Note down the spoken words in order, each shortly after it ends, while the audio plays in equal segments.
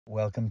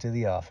Welcome to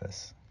the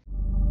office.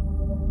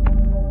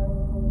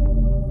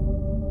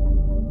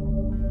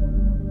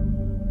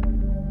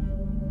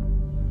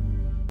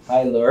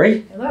 Hi,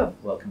 Lori. Hello.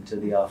 Welcome to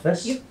the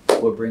office. Yep.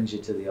 What brings you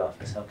to the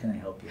office? How can I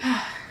help you?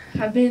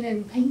 I've been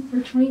in pain for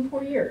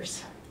 24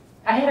 years.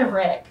 I had a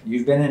wreck.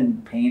 You've been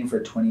in pain for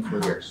 24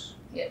 years.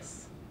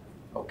 Yes.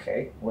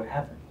 Okay. What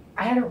happened?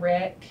 I had a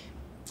wreck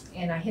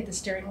and I hit the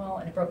steering wheel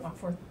and it broke my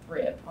fourth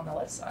rib on the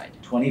left side.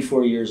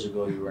 24 years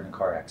ago, you were in a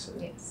car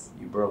accident. Yes.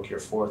 You broke your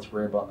fourth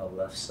rib on the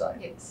left side.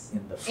 Yes.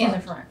 In the front. In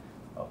the front.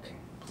 Okay.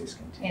 Please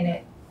continue. And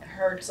it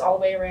hurts all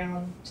the way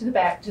around to the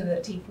back to the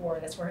T4.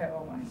 That's where I have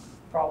all my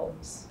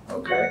problems.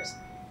 Okay.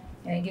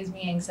 And it gives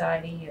me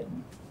anxiety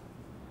and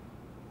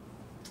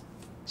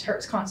it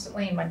hurts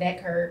constantly and my neck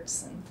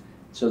hurts. And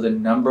So the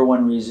number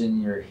one reason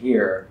you're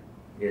here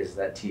is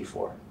that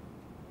T4.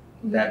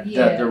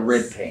 The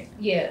rib pain.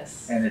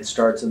 Yes. And it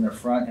starts in the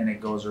front and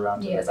it goes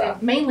around to the back.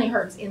 It mainly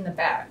hurts in the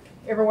back.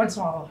 Every once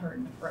in a while it'll hurt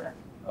in the front.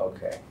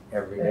 Okay.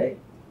 Every day?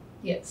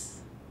 Yes.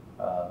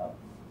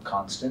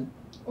 Constant?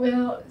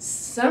 Well,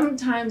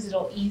 sometimes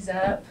it'll ease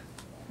up.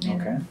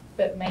 Okay.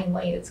 But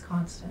mainly it's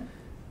constant.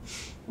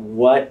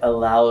 What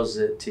allows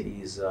it to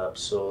ease up?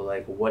 So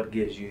like what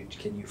gives you,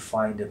 can you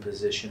find a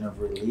position of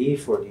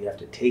relief, or do you have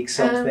to take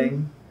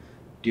something,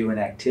 do an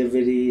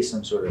activity,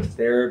 some sort of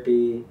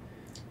therapy?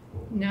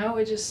 No,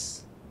 it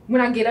just,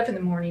 when I get up in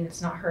the morning,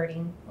 it's not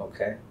hurting.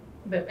 Okay.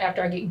 But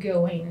after I get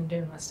going and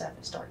doing my stuff,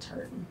 it starts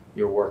hurting.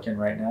 You're working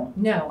right now?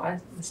 No, I'm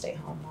a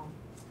stay-at-home mom.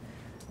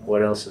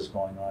 What else is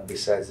going on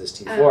besides this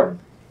T4?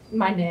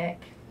 My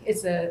neck.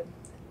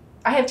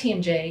 I have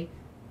TMJ,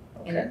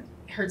 and Okay.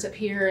 it hurts up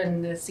here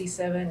and the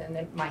C7 and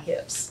then my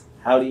hips.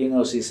 How do you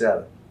know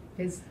C7?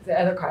 It's the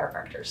other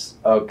chiropractors.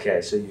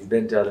 Okay, so you've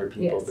been to other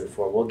people Yes.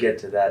 before. We'll get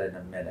to that in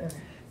a minute.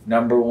 Mm.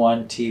 Number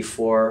one,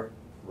 T4,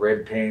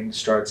 rib pain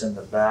starts in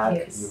the back.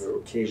 Yes. You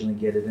occasionally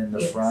get it in the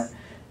Yes. front.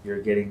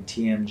 You're getting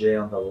TMJ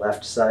on the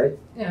left side.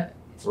 Yeah,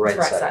 Right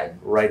right side. side.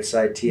 Right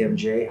side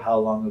TMJ. How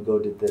long ago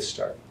did this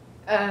start?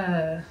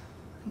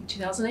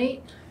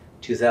 2008.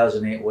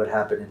 2008. What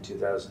happened in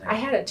 2008? I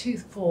had a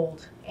tooth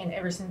pulled, and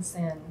ever since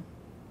then,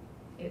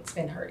 it's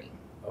been hurting.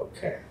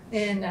 Okay.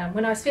 And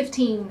when I was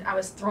 15, I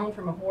was thrown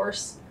from a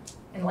horse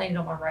and landed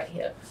on my right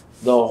hip.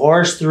 The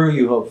horse threw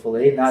you,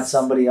 hopefully, Yes. not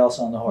somebody else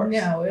on the horse.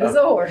 No, it was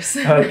a horse.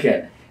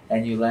 Okay.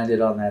 And you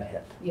landed on that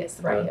hip. Yes,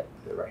 the right hip.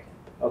 The right hip.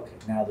 Okay.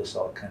 Now this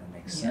all kind of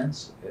makes Yeah.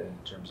 sense in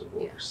terms of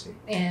what Yeah. we're seeing.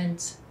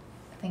 And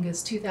I think it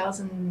was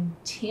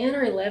 2010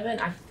 or 11,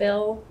 I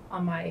fell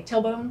on my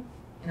tailbone,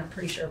 and I'm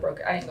pretty sure I broke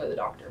it. I didn't go to the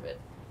doctor, but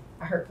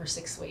I hurt for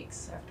 6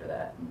 weeks after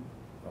that.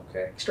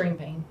 Okay. Extreme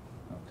pain.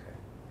 Okay.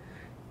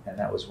 And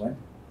that was when?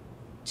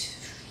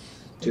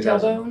 The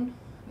 2000. tailbone,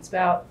 it's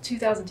about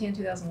 2010,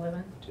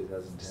 2011,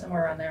 2010.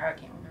 somewhere around there. I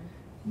can't remember.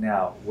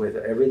 Now, with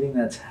everything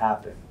that's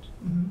happened,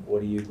 Mm-hmm.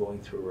 what are you going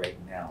through right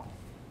now?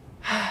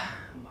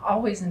 I'm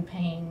always in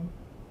pain.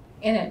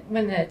 And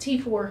when the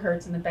T4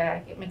 hurts in the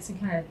back, it makes me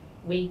kind of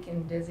weak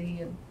and dizzy.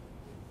 And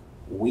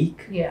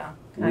Weak? yeah,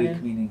 Weak kind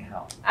of. meaning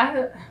how? I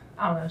don't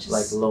know. Just,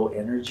 Like low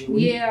energy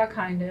weak? yeah,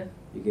 kind of.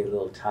 You get a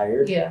little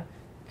tired? Yeah.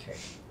 Okay.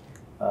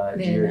 Do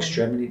Then, your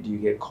extremity, do you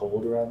get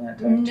cold around that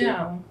time too? No.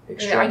 Yeah, I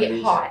Extremities?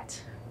 get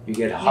hot. You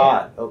get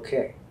hot?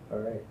 Okay. All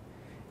right.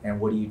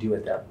 And what do you do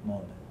at that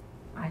moment?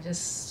 I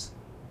just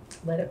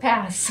let it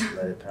pass.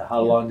 Let it pass.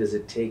 How Yeah. long does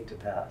it take to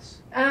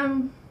pass?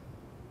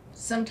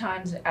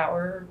 Sometimes an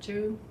hour or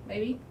two,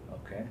 maybe.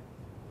 Okay.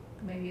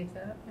 Maybe it's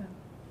that. Yeah.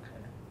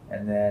 Okay.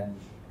 And then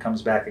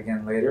comes back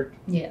again later?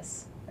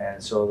 Yes.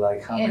 And so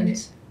like how And many?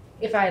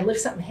 if I lift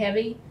something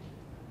heavy,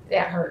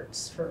 that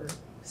hurts for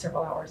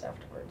several hours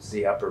afterwards.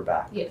 The upper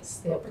back? Yes,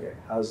 the upper. Okay.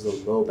 How's the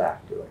low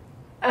back doing?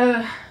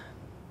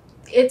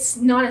 It's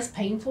not as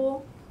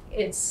painful.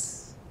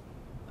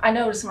 I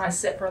notice when I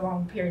sit for a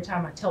long period of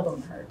time, my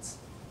tailbone hurts.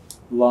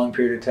 Long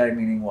period of time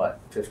meaning what?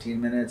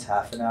 15 minutes,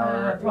 half an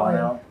hour, 1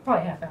 hour?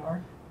 Probably half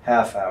hour.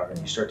 Half hour, and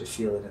Yeah. you start to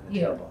feel it in the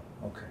Yeah. tailbone.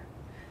 Okay.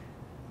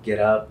 Get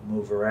up,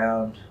 move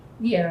around,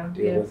 Yeah,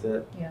 deal with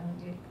it. yeah.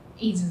 It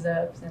eases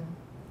up. And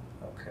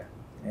Okay.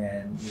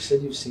 And you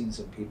said you've seen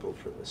some people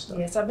for this stuff.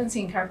 yes, I've been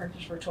seeing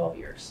chiropractors for 12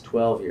 years.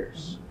 12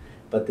 years.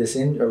 But this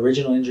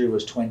original injury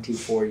was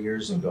 24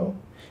 years ago.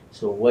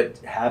 So what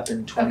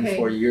happened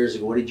 24 years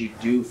ago? What did you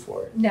do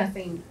for it?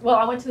 Nothing. Well,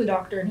 I went to the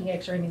doctor and he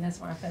x-rayed me, and that's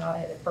when I found out I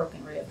had a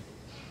broken rib.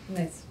 And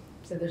they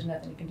said there's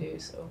nothing you can do.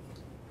 So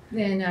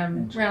then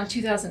around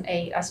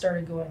 2008, I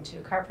started going to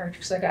a chiropractor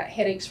because I got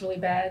headaches really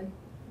bad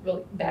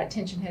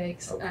tension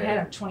headaches. And I Okay. had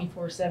them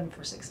 24/7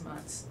 for 6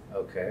 months.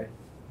 Okay.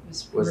 It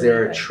Was really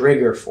there a bad.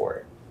 trigger for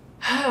it?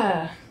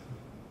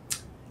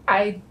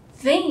 I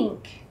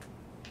think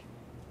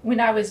when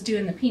I was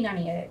doing the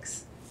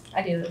P90X,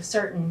 I did a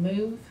certain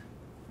move,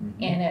 Mhm.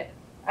 and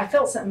I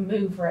felt something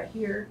move right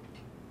here,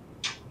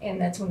 and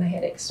that's when the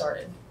headache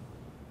started.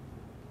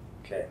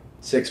 Okay.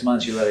 6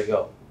 months you let it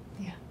go.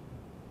 Yeah.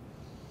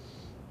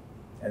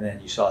 And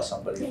then you saw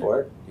somebody Yeah.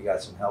 for it? You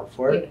got some help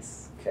for it?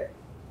 Yes. Okay.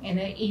 And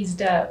it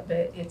eased up,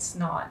 but it's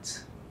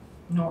not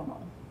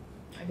normal.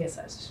 I guess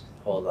that's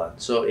Hold on.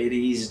 So it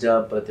eased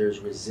up, but there's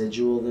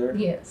residual there?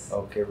 Yes.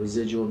 Okay,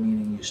 residual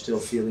meaning you're still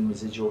feeling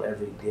residual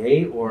every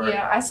day, or?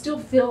 Yeah, I still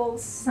feel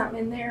something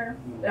in there,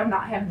 but I'm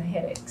not having the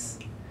headaches.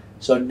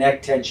 So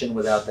neck tension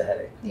without the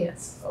headache?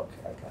 Yes. Okay,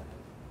 I got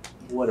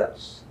it. What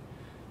else?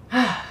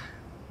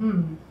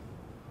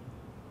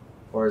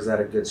 Or is that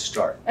a good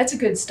start? That's a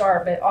good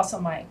start, but also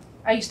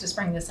I used to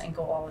sprain this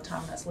ankle all the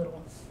time when I was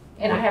little.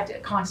 And I have to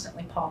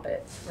constantly pop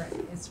it. Right,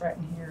 it's right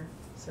in here,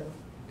 so.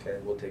 Okay,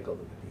 we'll take a look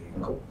at the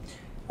ankle.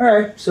 All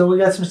right, so we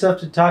got some stuff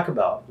to talk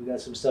about. We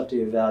got some stuff to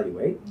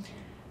evaluate.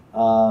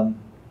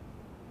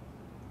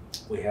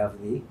 We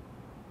have the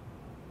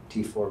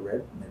T4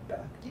 rib,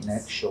 mid-back, Yes.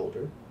 neck,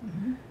 shoulder,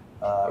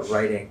 Mm-hmm.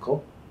 right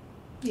ankle,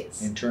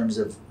 Yes. in terms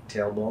of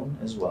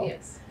tailbone as well.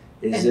 Yes.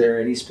 Is there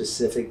any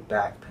specific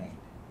back pain?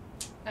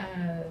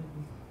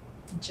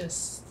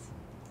 Just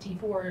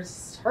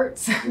T4's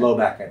hurts. Low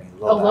back, I mean.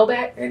 Low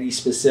back? Any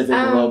specific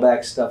low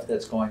back stuff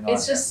that's going on?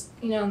 It's just,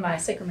 my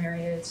sacrum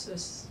area. It's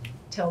just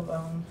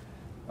tailbone.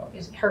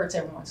 It hurts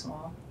every once in a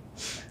while.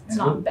 It's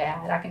not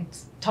bad. I can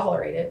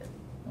tolerate it.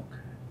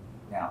 Okay.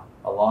 Now,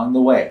 along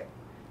the way,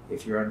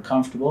 if you're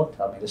uncomfortable,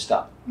 tell me to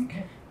stop.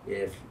 Okay.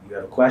 If you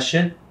have a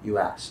question, you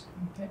ask.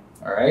 Okay.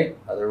 All right?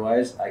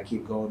 Otherwise, I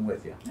keep going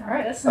with you. All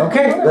right. That's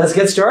Okay, let's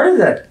get started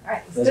then. All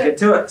right. Let's get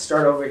to it.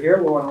 Start over here.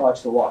 We want to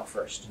watch the walk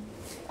first.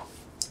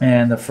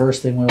 And the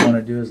first thing we want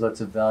to do is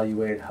let's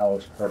evaluate how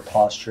her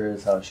posture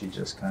is, how she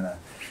just kind of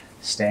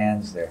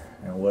stands there.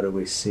 And what do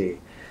we see?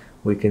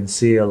 We can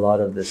see a lot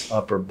of this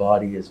upper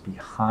body is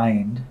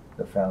behind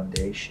the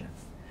foundation.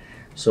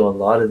 So a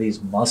lot of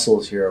these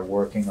muscles here are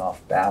working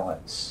off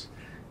balance.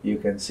 You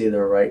can see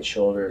the right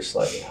shoulder is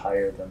slightly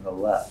higher than the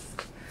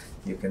left.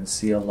 You can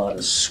see a lot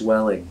of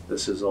swelling.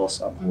 This is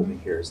also, I'm holding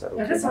here, is that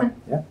okay? Yeah, that's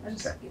fine. Yeah? I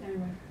just get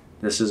everywhere.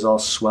 This is all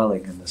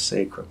swelling in the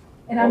sacrum.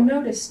 And I've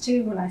noticed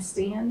too when I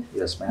stand,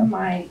 Yes, ma'am.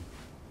 I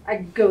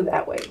go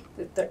that way,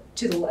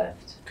 to the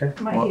left.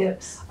 Okay. My Well,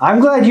 hips. I'm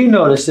glad you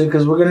noticed it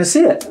because we're going to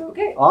see it.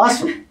 Okay.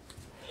 Awesome.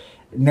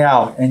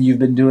 Now, and you've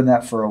been doing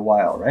that for a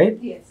while, right?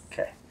 Yes.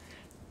 Okay.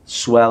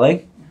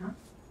 Swelling, Uh-huh.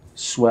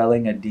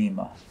 swelling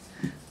edema.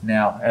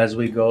 Now, as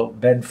we go,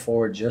 bend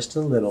forward just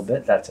a little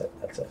bit. That's it.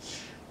 That's it.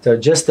 So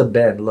just the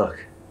bend,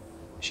 look.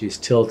 She's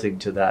tilting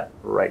to that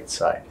right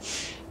side.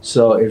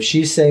 So if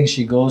she's saying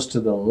she goes to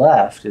the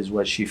left is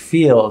what she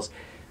feels,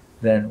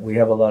 then we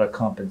have a lot of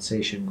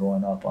compensation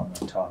going up on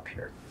the top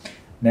here.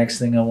 Next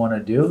thing I want to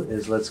do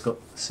is let's go,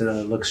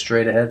 look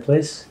straight ahead,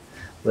 please.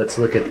 Let's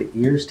look at the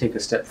ears, take a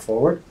step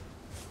forward.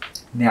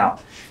 Now,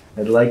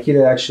 I'd like you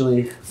to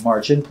actually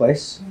march in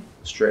place.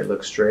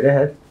 Look straight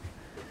ahead.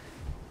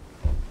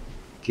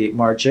 Keep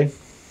marching.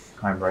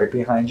 I'm right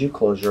behind you.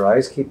 Close your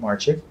eyes, keep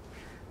marching.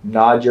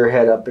 Nod your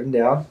head up and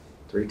down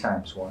 3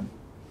 times. 1,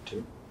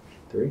 2,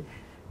 3.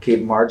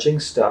 Keep marching,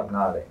 stop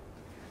nodding.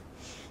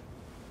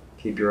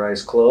 Keep your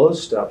eyes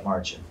closed, stop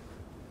marching.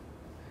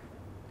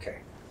 Okay,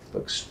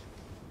 let's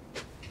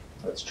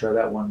try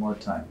that one more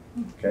time.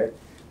 Okay,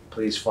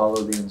 please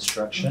follow the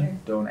instruction. Okay.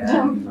 Don't add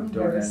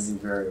any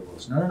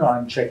variables. No,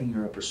 I'm checking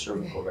your upper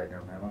cervical right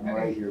now, ma'am. I'm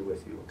right here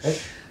with you, okay?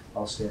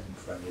 I'll stand in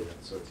front of you then,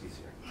 so it's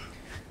easier.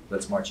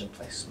 Let's march in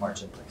place,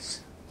 march in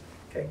place.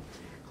 Okay,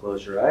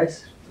 close your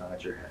eyes,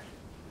 nod your head.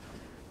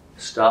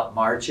 Stop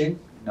marching.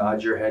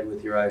 Nod your head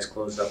with your eyes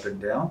closed up and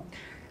down.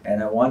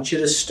 And I want you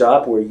to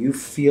stop where you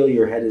feel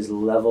your head is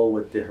level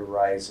with the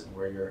horizon,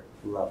 where you're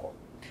level.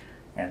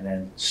 And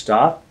then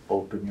stop,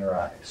 open your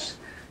eyes.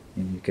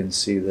 And you can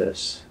see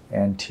this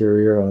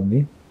anterior on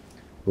the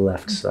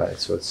left side,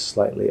 so it's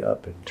slightly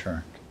up and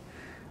turned.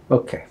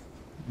 Okay,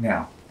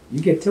 now you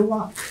get to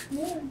walk.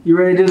 Yeah. You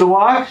ready to do the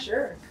walk?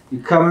 Sure.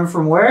 You coming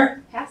from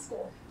where?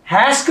 Haskell.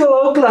 Haskell,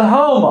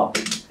 Oklahoma.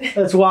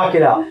 Let's walk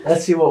it out.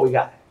 Let's see what we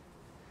got.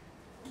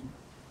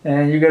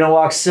 And you're going to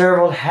walk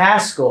several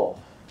Haskell.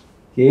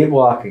 Keep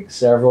walking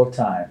several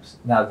times.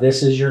 Now,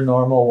 this is your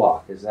normal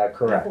walk. Is that I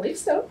correct? believe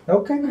so.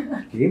 Okay.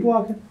 Keep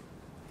walking.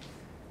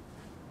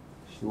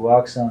 She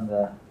walks on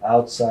the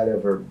outside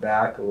of her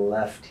back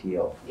left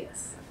heel.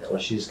 Yes. I So feel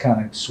it. she's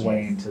kind of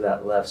swaying to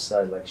that left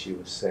side like she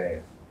was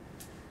saying.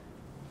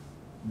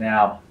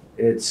 Now,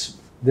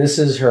 this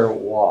is her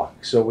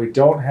walk. So we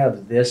don't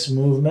have this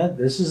movement.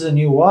 This is a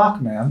new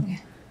walk, ma'am. Yeah.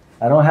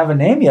 I don't have a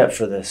name yet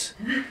for this.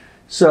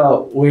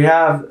 So we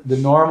have the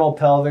normal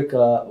pelvic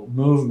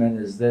movement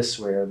is this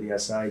way, or the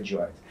SI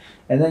joint.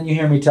 And then you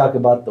hear me talk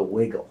about the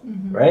wiggle,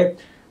 right?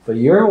 But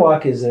your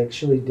walk is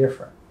actually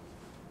different.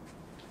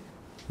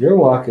 Your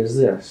walk is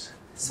this.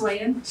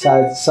 Swaying.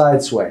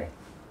 Side sway.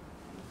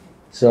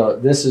 So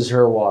this is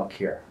her walk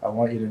here. I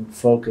want you to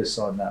focus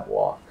on that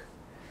walk.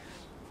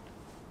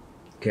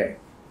 Okay.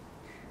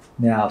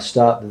 Now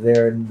stop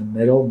there in the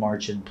middle,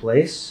 march in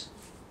place.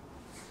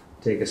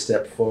 Take a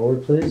step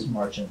forward, please,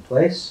 march in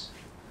place.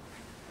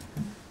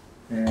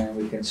 And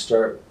we can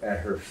start at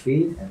her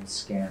feet and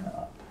scan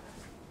up.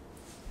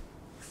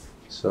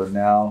 So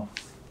now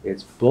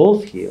it's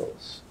both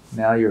heels.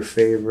 Now you're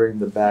favoring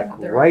the back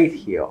right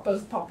heel.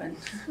 Both popping.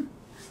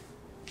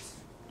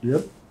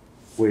 Yep.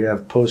 We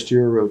have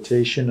posterior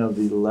rotation of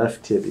the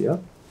left tibia.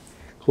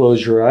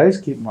 Close your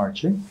eyes, keep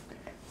marching,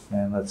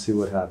 and let's see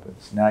what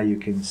happens. Now you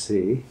can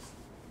see.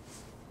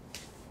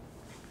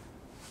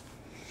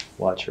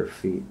 Watch her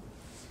feet.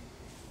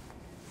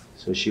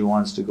 So she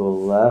wants to go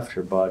left.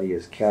 Her body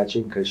is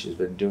catching because she's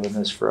been doing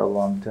this for a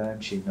long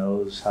time. She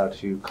knows how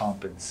to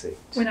compensate.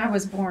 When I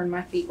was born,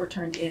 my feet were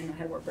turned in. I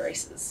had to wear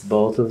braces.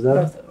 Both of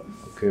them? Both of them.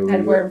 Okay. I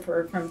had to wear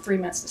them from 3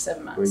 months to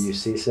 7 months. Were you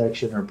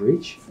C-section or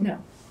breech? No,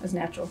 it was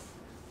natural.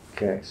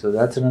 Okay, so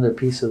that's another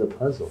piece of the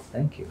puzzle.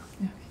 Thank you.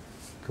 Okay.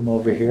 Come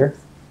over here.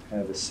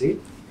 Have a seat.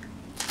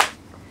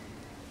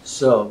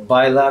 So,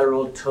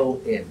 bilateral toe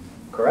in,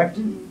 correct?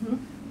 Mm-hmm.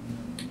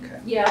 Okay.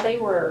 Yeah, they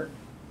were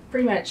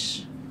pretty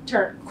much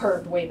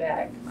curved way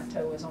back. My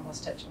toe was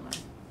almost touching mine.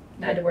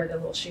 I had to wear the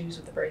little shoes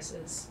with the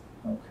braces.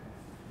 Okay.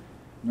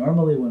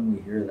 Normally when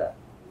we hear that,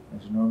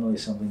 there's normally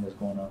something that's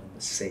going on in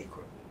the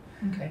sacrum.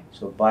 Okay.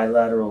 So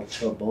bilateral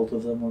toe, both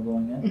of them are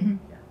going in? Mm-hmm.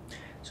 Yeah.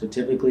 So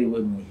typically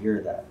when we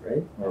hear that,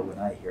 right, or when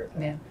I hear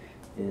that, Yeah.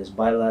 is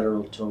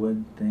bilateral toe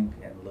in, think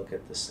and look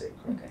at the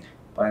sacrum. Okay.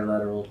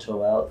 Bilateral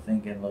toe out,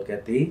 think and look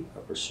at the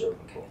upper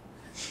cervical.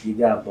 You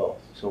got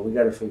both. So we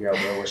got to figure out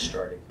where we're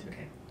starting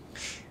today.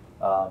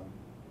 Okay.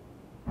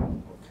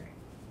 Okay.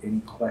 Any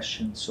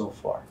questions so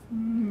far?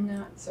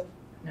 Not so.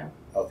 No.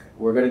 Okay.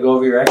 We're going to go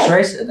over your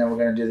x-rays and then we're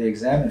going to do the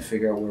exam and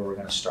figure out where we're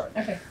going to start.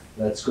 Okay.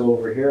 Let's go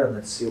over here and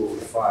let's see what we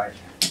find.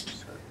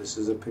 So this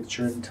is a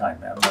picture in time.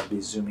 I'm going to be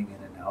zooming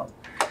in and out.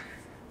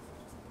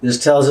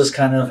 This tells us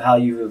kind of how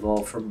you've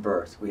evolved from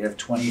birth. We have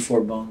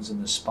 24 bones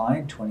in the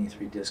spine,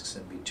 23 discs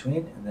in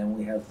between, and then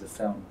we have the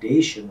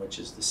foundation, which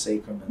is the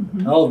sacrum and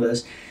the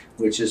pelvis,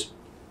 which is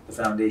the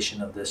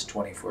foundation of this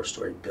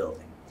 24-story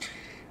building.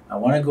 I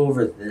want to go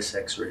over this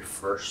x-ray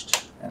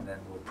first, and then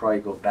we'll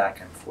probably go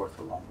back and forth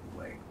along the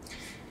way.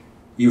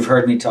 You've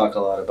heard me talk a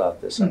lot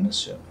about this, I'm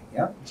assuming,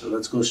 yeah? So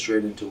let's go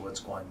straight into what's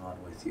going on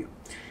with you.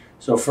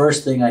 So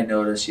first thing I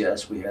noticed,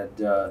 yes, we have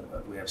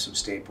some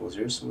staples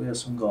here, so we have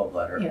some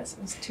gallbladder. Yes,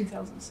 it was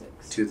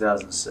 2006.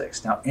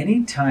 2006. Now,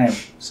 anytime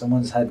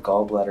someone's had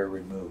gallbladder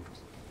removed,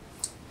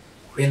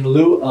 in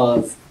lieu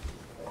of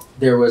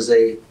there was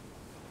a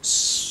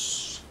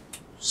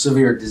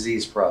severe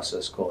disease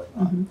process going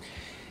on,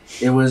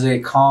 it was a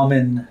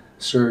common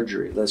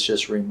surgery. Let's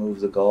just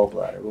remove the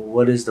gallbladder. Well,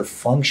 what is the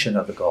function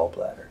of the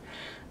gallbladder?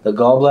 The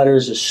gallbladder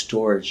is a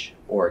storage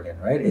organ,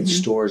 right? It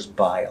stores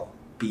bile.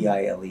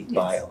 B-I-L-E,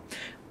 bile. Yes.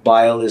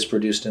 Bile is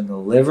produced in the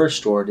liver,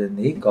 stored in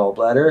the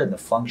gallbladder, and the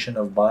function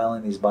of bile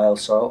and these bile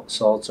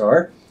salts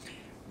are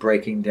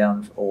breaking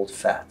down old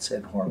fats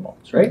and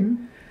hormones, right?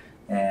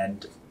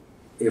 And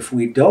if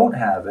we don't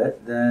have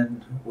it,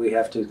 then we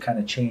have to kind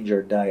of change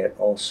our diet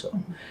also.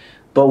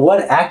 But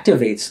what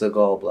activates the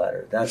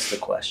gallbladder? That's the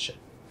question.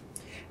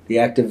 The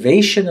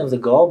activation of the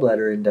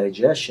gallbladder in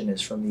digestion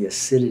is from the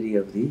acidity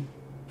of the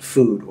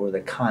food or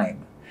the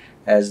chyme.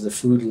 As the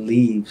food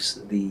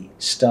leaves the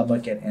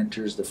stomach and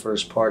enters the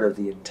first part of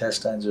the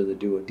intestines or the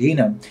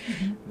duodenum,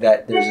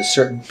 that there's a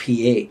certain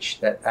pH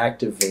that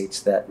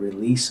activates that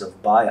release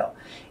of bile.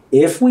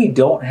 If we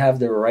don't have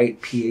the right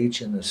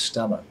pH in the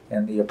stomach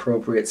and the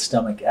appropriate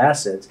stomach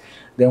acids,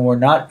 then we're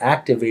not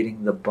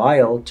activating the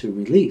bile to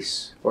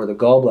release, or the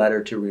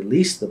gallbladder to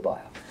release the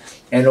bile.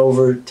 And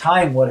over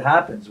time, what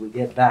happens? We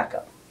get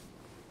backup,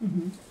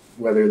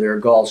 whether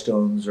they're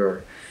gallstones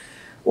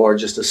or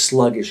just a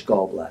sluggish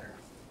gallbladder.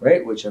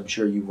 Right, which I'm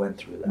sure you went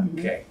through that.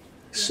 Okay,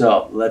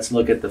 so let's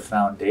look at the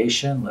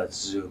foundation. Let's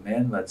zoom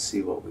in. Let's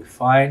see what we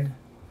find.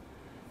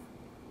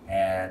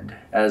 And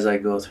as I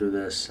go through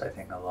this, I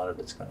think a lot of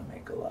it's going to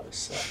make a lot of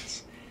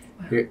sense.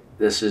 Here,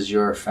 this is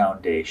your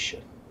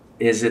foundation.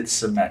 Is it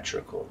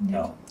symmetrical?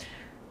 No.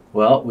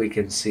 Well, we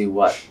can see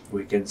what?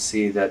 We can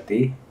see that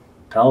the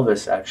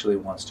pelvis actually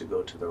wants to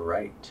go to the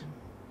right.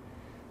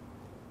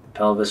 The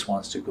pelvis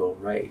wants to go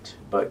right,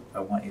 but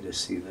I want you to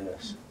see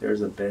this.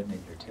 There's a bend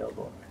in your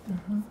tailbone.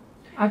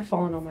 I've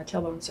fallen on my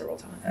tailbone several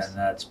times. And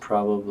that's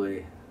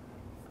probably,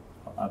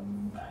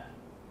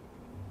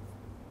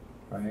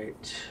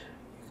 right,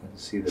 you can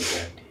see the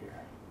bend here.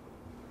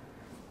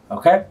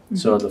 Okay,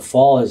 so the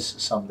fall is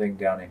something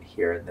down in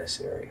here in this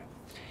area.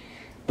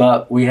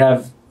 But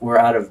we're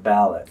out of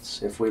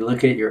balance. If we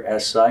look at your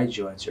SI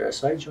joints, your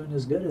SI joint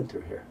is good in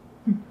through here.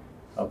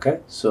 Okay,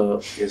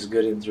 so it's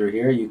good in through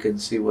here. You can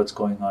see what's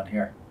going on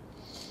here.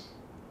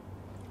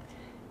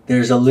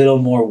 There's a little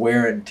more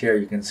wear and tear.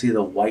 You can see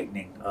the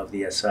whitening of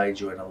the SI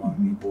joint along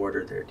the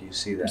border there. Do you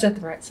see that? Is that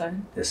the right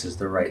side? This is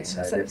the right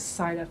side. That's the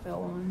side I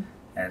fell on.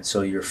 And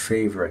so you're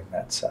favoring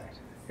that side.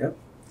 Yep.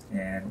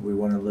 And we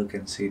want to look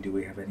and see, do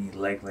we have any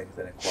leg length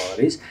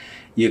inequalities?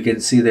 You can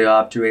see the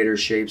obturator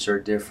shapes are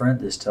different.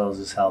 This tells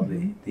us how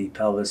the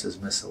pelvis is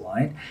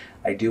misaligned.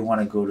 I do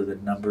want to go to the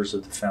numbers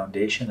of the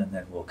foundation and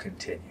then we'll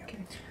continue.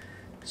 Okay.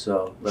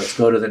 So let's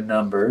go to the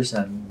numbers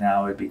and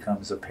now it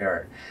becomes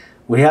apparent.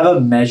 We have a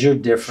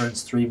measured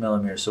difference, 3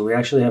 millimeters. So we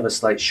actually have a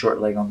slight short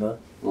leg on the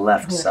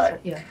left side.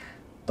 Yeah.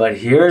 But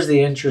here's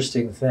the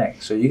interesting thing.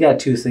 So you got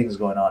two things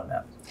going on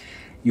now.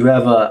 You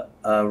have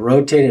a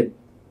rotated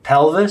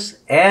pelvis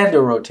and a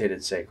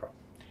rotated sacrum.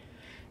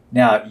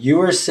 Now, you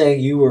were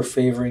saying you were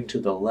favoring to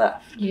the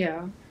left.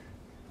 Yeah.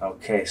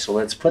 Okay, so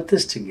let's put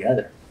this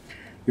together.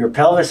 Your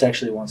pelvis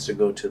actually wants to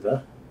go to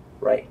the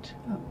right.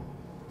 Oh.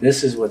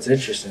 This is what's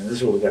interesting. This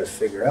is what we got to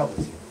figure out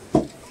with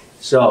you.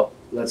 So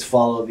let's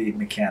follow the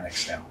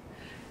mechanics now.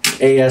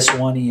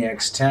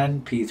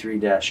 AS1EX10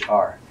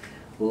 P3-R.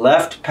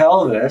 Left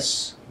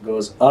pelvis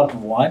goes up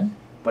 1,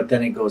 but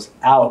then it goes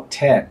out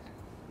 10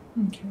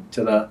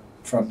 Okay.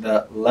 from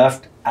the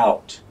left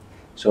out.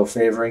 So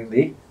favoring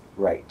the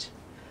right.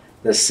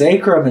 The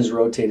sacrum is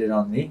rotated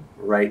on the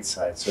right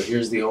side. So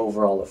here's the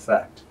overall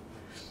effect.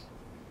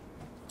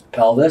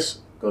 Pelvis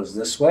goes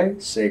this way,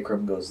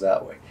 sacrum goes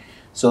that way.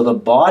 So the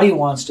body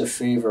wants to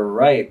favor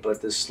right,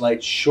 but the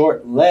slight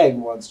short leg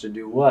wants to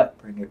do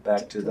what? Bring it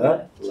back to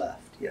the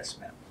left. Yes,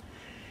 ma'am.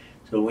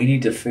 So we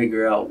need to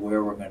figure out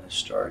where we're going to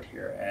start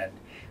here, and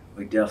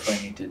we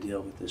definitely need to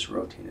deal with this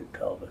rotated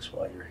pelvis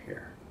while you're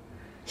here.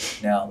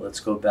 Now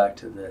let's go back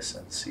to this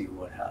and see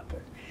what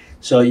happened.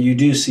 So you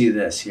do see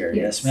this here,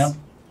 yes ma'am?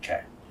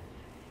 Okay.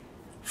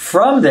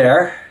 From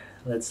there,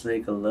 let's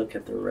take a look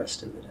at the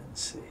rest of it and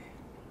see.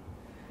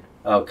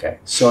 Okay,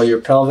 so your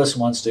pelvis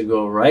wants to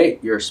go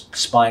right, your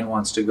spine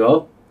wants to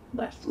go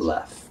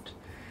left.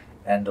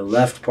 And the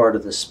left part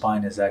of the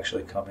spine is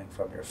actually coming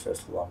from your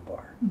fifth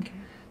lumbar. Okay.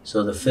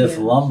 So the fifth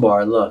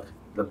lumbar, look,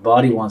 the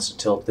body wants to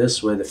tilt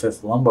this way, the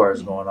fifth lumbar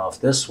is going off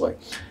this way.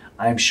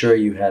 I'm sure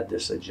you had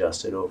this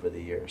adjusted over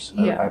the years.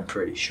 Yeah. I'm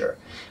pretty sure.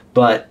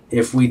 But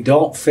if we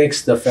don't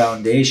fix the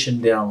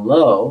foundation down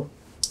low,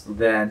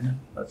 then,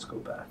 let's go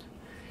back.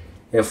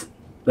 If,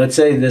 let's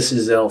say this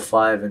is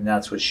L5 and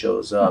that's what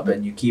shows up,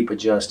 and you keep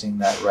adjusting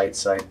that right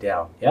side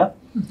down, yeah?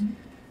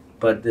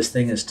 But this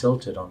thing is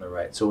tilted on the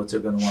right, so what's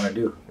it going to want to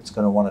do? It's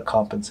going to want to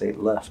compensate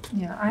left.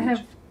 Yeah, I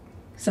have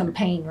some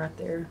pain right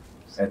there.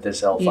 At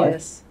this L5?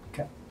 Yes.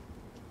 Okay.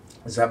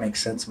 Does that make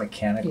sense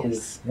mechanically?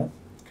 Yes. Yeah.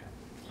 Okay.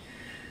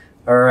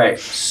 All right,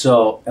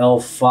 so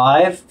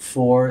L5,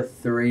 4,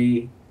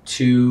 3,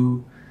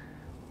 2,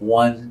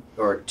 1,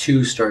 or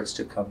 2 starts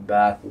to come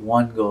back,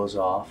 1 goes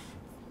off.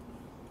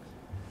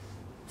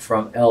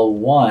 From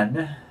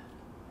L1,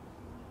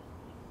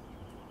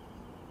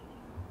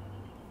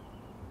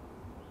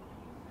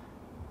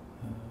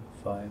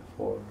 five,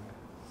 4,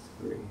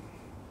 3,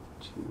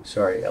 2,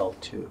 sorry,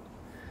 L2,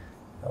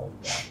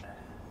 L1.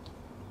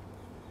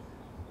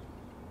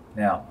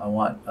 Now, I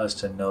want us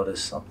to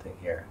notice something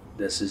here.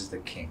 This is the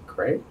kink,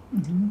 right?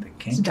 The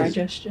kink It's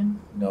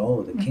digestion.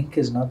 No, the kink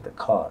is not the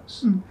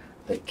cause.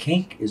 The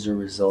kink is a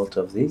result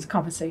of the... It's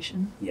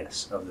compensation.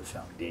 Yes, of the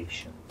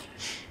foundation.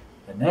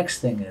 The next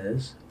thing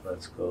is,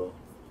 let's go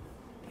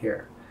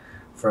here.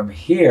 From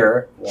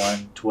here,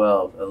 1,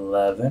 12,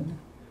 11,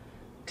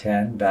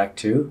 10, back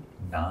to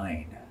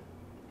 9.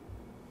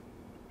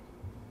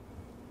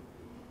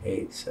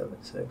 8, 7,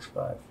 6,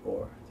 5,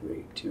 4,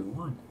 3, 2,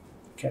 1.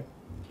 Okay.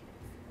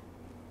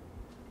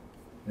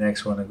 The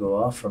next one to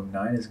go off from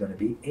 9 is going to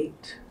be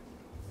 8.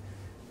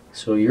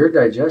 So your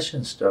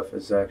digestion stuff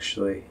is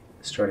actually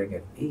starting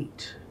at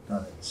 8,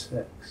 not at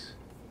 6.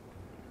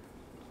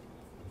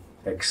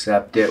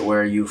 Accept it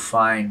where you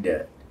find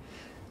it.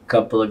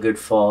 Couple of good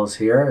falls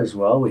here as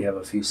well. We have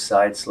a few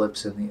side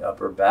slips in the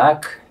upper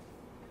back.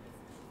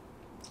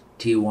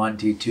 T1,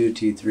 T2,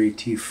 T3,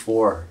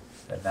 T4.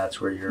 And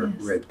that's where your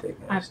rib thing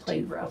is. I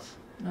played rough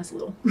when I was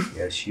little.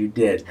 Yes, you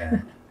did,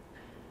 man.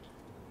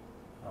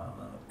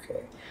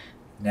 Okay.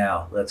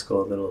 Now, let's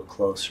go a little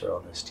closer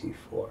on this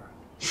T4.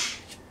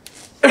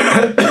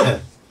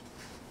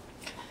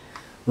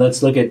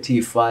 Let's look at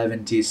T5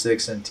 and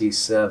T6 and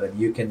T7.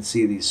 You can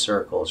see these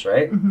circles,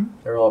 right?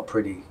 They're all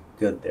pretty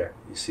good there.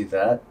 You see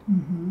that?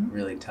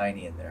 Really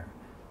tiny in there.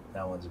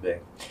 That one's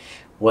big.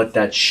 What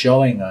that's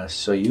showing us,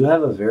 so you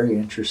have a very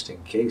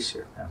interesting case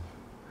here, man.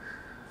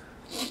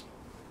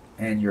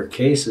 And your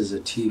case is a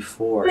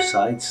T4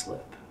 side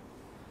slip.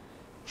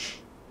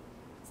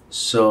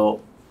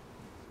 So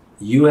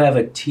you have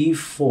a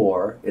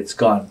T4, it's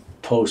gone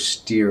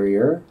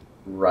posterior,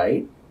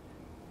 right,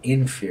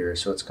 inferior.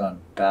 So it's gone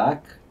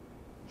back,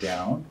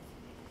 down.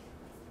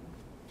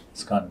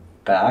 It's gone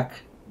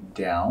back,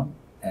 down,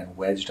 and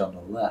wedged on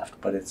the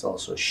left, but it's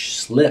also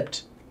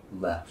slipped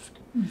left.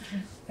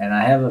 And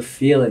I have a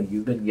feeling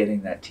you've been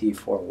getting that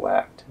T4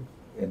 whacked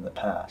in the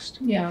past.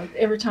 Yeah,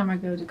 every time I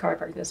go to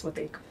chiropractic, that's what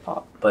they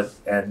pop. But,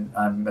 and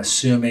I'm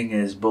assuming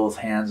is both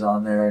hands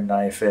on there,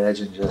 knife edge,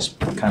 and just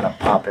kind of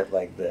pop it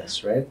like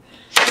this, right?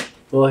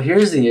 Well,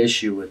 here's the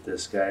issue with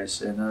this,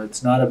 guys, and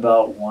it's not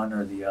about one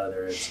or the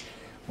other. It's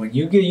when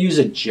you use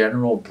a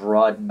general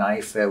broad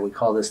knife edge, we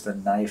call this the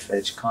knife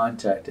edge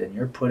contact, and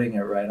you're putting it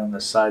right on the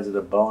sides of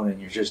the bone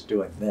and you're just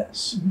doing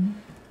this.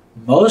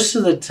 Most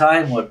of the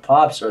time what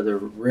pops are the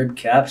rib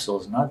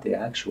capsules, not the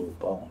actual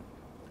bone,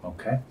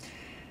 okay?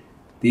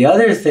 The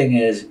other thing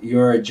is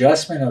your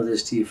adjustment of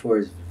this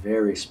T4 is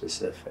very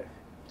specific.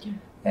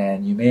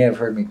 And you may have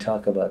heard me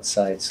talk about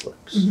side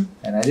slips.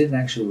 And I didn't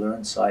actually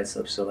learn side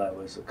slips till I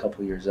was a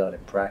couple years out in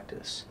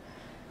practice.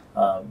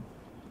 And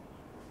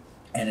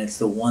it's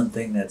the one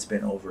thing that's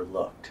been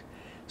overlooked.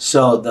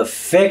 So the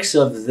fix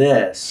of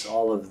this,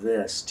 all of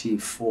this,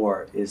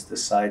 T4, is the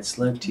side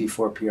slip,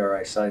 T4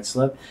 PRI side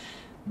slip.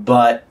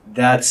 But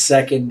that's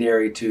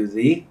secondary to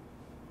the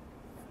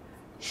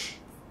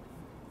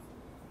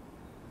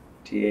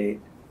T8,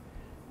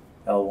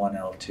 L1,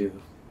 L2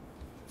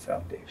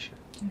 foundation.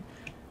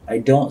 I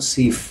don't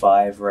see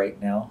 5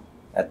 right now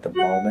at the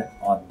moment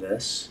on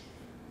this.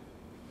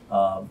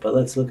 But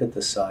let's look at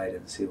the side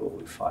and see what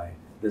we find.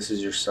 This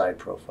is your side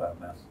profile,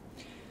 ma'am.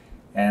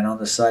 And on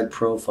the side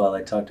profile,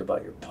 I talked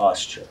about your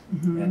posture.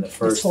 Mm-hmm. And the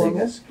first thing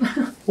is,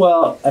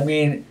 well, I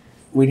mean,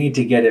 we need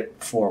to get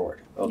it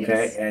forward,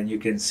 okay? Yes. And you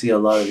can see a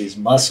lot of these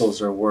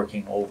muscles are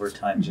working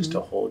overtime just to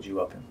hold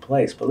you up in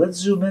place. But let's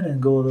zoom in and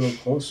go a little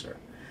closer.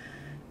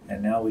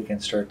 And now we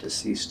can start to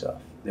see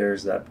stuff.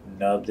 There's that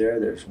nub there.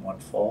 There's 1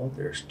 fall.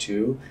 There's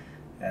 2.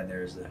 And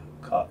there's the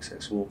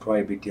coccyx. We'll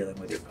probably be dealing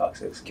with your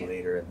coccyx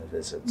later in the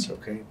visits,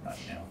 okay? Not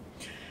now.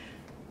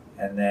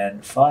 And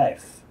then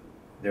 5.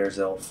 There's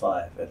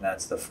L5, and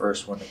that's the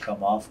first one to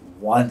come off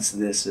once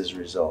this is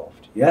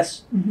resolved.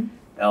 Yes? Mm-hmm.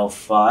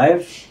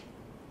 L5,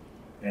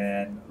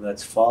 and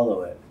let's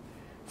follow it.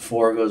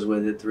 4 goes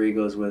with it, 3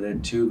 goes with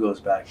it, 2 goes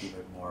back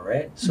even more,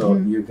 right? So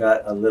you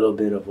got a little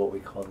bit of what we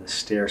call the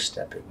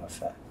stair-stepping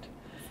effect.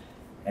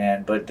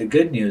 But the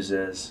good news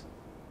is,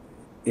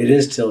 it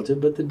is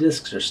tilted, but the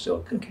discs are still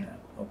good now,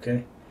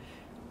 okay?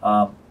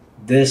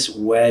 This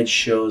wedge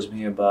shows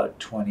me about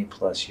 20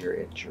 plus year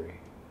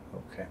injury,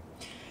 okay?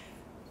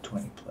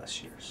 20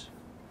 plus years.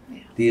 Yeah.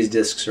 These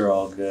discs are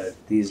all good.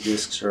 These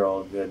discs are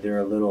all good. They're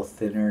a little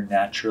thinner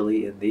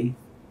naturally in the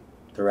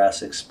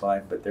thoracic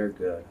spine, but they're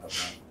good.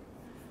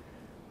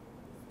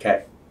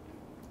 Okay.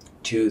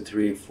 2,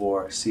 3,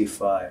 4,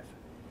 C5,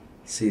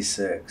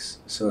 C6.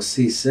 So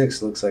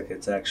C6 looks like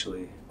it's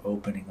actually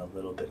opening a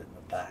little bit in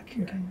the back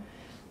here. Okay.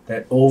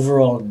 That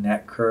overall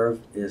neck curve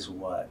is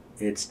what?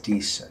 It's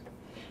decent.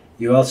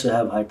 You also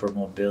have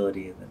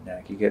hypermobility in the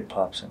neck. You get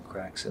pops and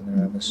cracks in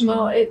there.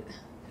 Well,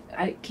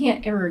 I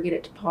can't ever get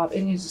it to pop,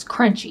 and it's just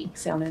crunchy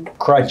sounding.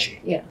 Crunchy?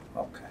 Yeah.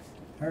 Okay.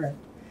 All right.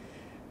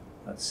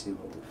 Let's see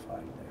what we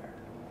find there.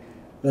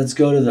 Let's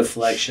go to the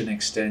flexion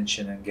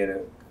extension and get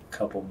a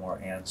couple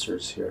more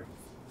answers here.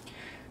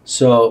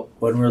 So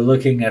when we're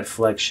looking at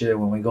flexion,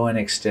 when we go in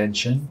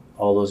extension,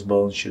 all those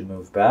bones should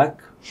move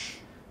back.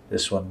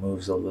 This one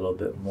moves a little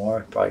bit more.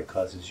 It probably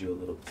causes you a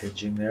little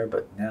pinching there,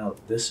 but now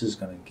this is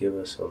going to give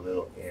us a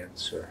little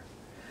answer.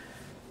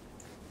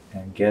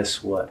 And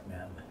guess what,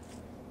 ma'am?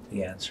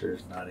 The answer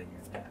is not in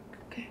your neck.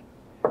 Okay.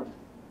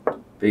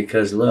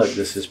 Because look,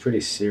 this is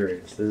pretty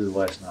serious. This is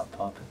why it's not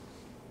popping.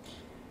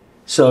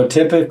 So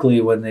typically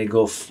when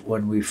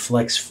we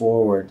flex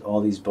forward,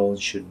 all these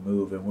bones should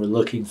move, and we're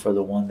looking for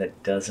the one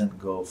that doesn't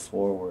go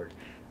forward.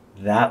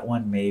 That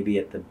one may be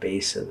at the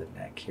base of the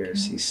neck here,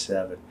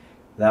 C7.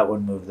 That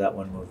one move, that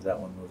one move, that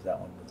one move,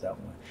 that one move, that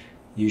one.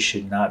 You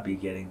should not be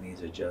getting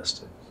these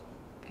adjusted.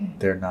 Okay.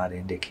 They're not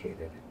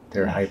indicated.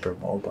 They're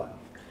hypermobile.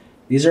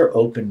 These are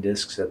open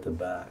discs at the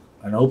back.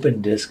 An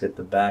open disc at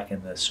the back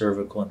in the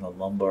cervical and the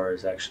lumbar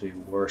is actually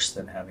worse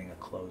than having a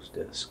closed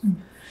disc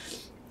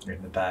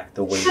in the back,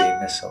 the way they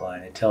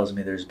misalign. It tells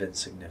me there's been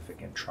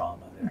significant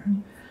trauma there.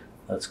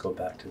 Let's go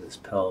back to this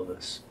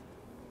pelvis.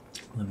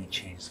 Let me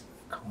change the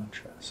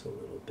contrast a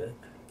little bit.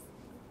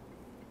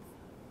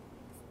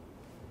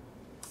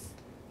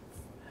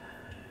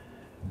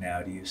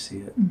 Now do you see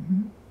it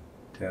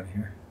down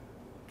here?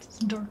 It's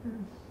darker.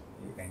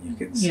 And you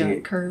can see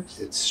it curves.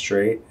 It's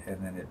straight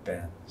and then it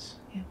bends.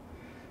 Yeah.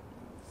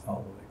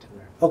 All the way to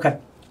there. Okay.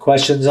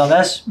 Questions on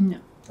this? No.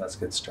 Let's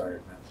get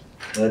started, man.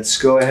 Let's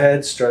go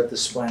ahead, start the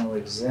spinal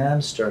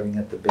exam, starting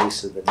at the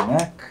base of the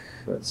neck.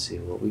 Let's see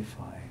what we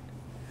find.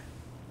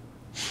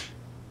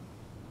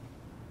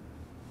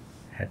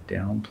 Head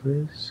down,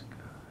 please.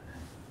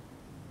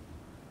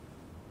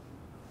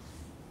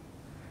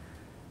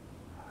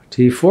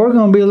 T4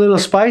 gonna be a little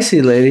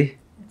spicy, lady.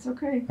 It's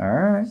okay. All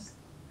right.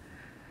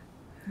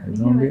 It's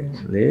gonna be a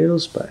little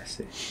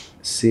spicy.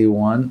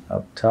 C1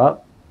 up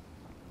top.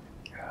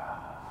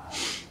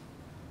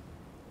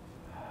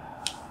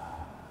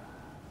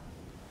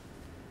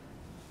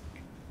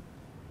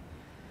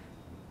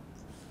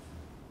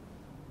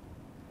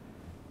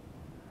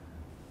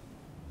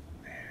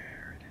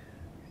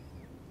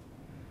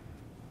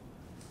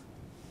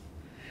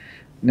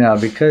 Now,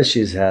 because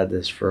she's had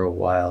this for a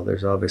while,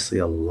 there's obviously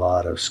a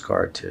lot of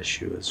scar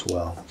tissue as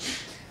well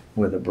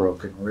with a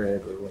broken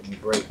rib or when you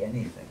break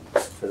anything,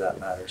 for that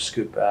matter.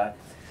 Scoot back.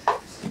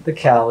 The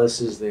callus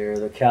is there.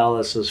 The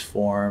callus is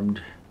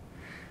formed.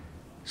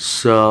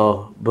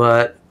 So,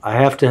 but I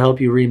have to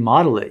help you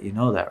remodel it. You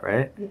know that,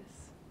 right? Yes.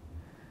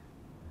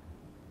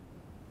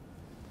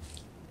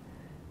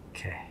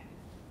 Okay.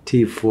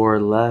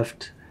 T4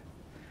 left.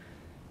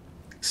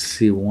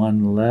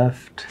 C1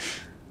 left.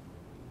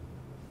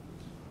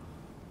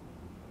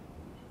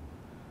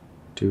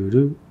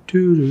 The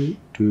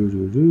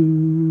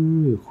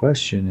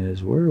question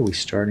is, where are we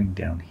starting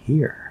down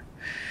here?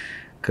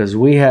 Because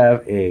we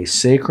have a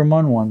sacrum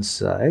on one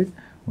side,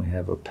 we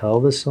have a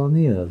pelvis on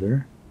the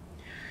other,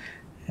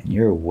 and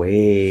you're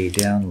way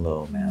down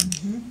low,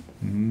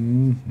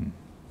 man.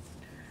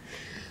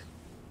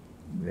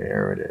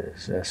 There it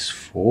is,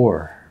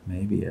 S4,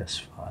 maybe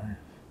S5.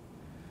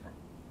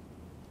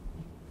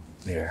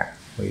 There,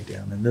 way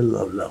down in the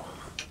low.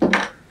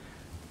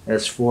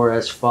 S4,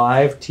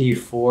 S5,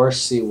 T4,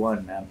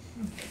 C1 now.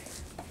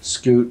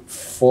 Scoot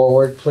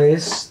forward,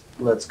 please.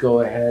 Let's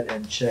go ahead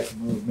and check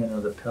movement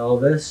of the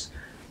pelvis.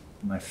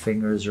 My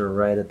fingers are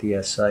right at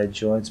the SI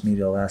joints,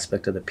 medial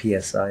aspect of the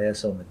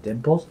PSIS on the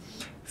dimples.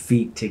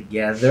 Feet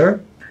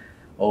together.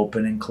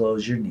 Open and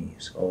close your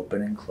knees.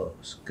 Open and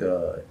close.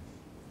 Good.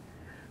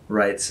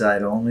 Right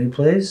side only,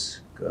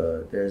 please.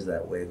 Good. There's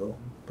that wiggle.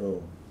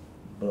 Boom.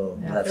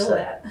 Boom. Yeah, Left I feel side.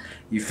 that.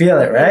 You feel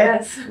it, right?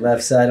 Yes.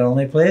 Left side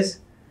only, please.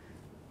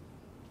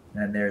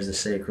 And there's the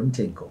sacrum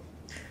tinkle.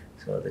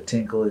 So the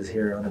tinkle is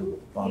here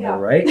on the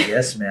right.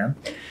 Yes, ma'am.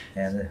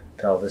 And the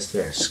pelvis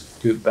there.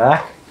 Scoot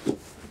back.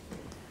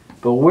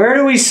 But where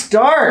do we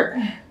start?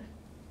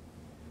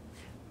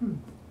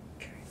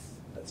 Okay,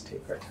 let's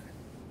take our time.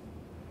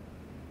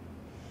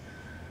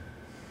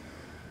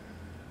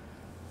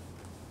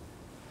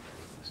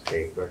 Let's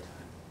take our time.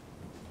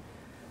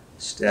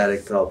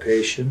 Static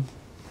palpation.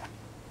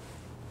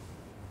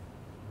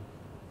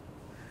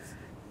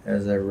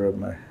 As I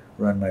run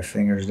my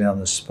fingers down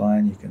the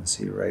spine, you can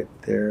see right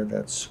there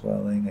that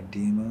swelling,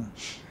 edema.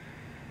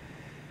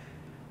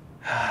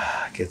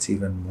 It gets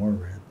even more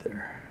red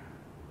there.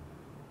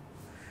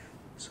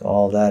 So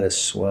all that is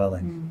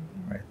swelling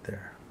right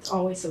there. It's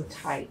always so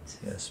tight.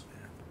 Yes,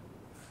 ma'am.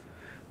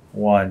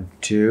 1,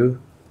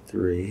 2,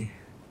 3.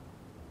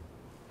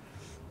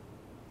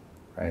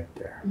 Right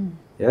there.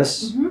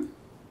 Yes? Mm-hmm.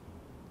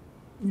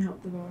 No,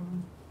 the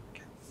bottom.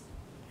 Okay.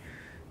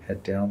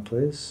 Head down,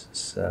 please.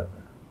 7.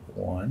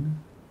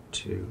 1,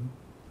 2,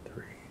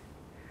 3,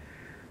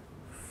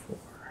 4.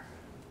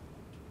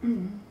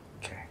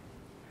 Okay.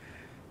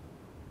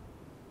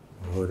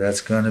 Oh,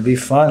 that's going to be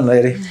fun,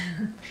 lady.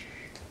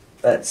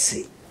 Let's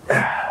see. All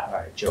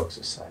right, jokes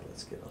aside,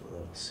 let's get a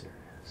little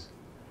serious.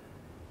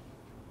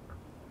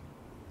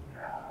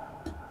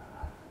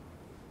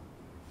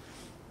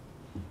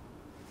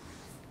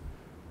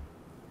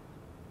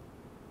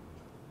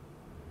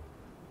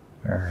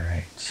 All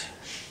right.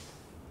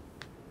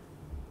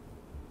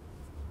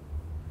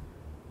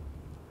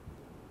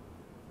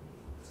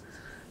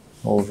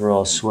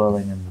 Overall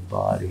swelling in the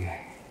body.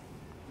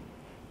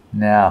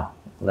 Now,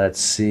 let's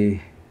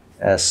see.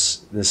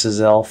 This is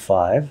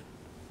L5.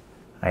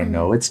 I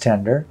know it's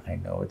tender. I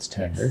know it's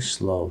tender. Yes.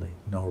 Slowly.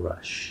 No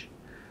rush.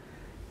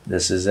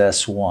 This is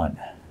S1.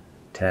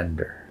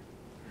 Tender.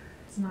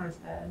 It's not as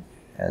bad.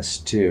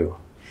 S2.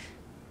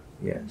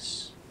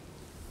 Yes.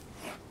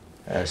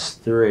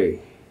 S3.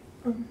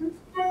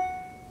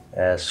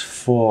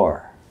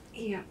 S4.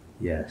 Yeah.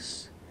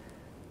 Yes.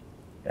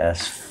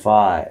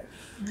 S5.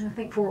 I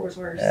think 4 was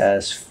worse.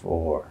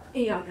 S4.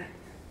 Yeah, okay.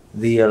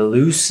 The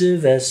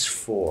elusive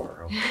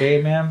S4.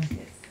 Okay, ma'am?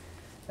 Yes.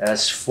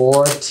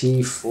 S4,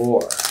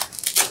 T4.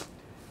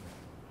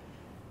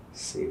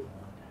 C1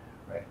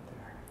 right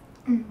there.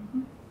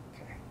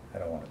 Okay. I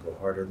don't want to go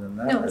harder than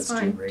that. No, Let's it's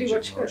fine. do range Do what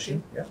of you gotta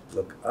motion. Yeah.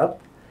 Look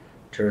up.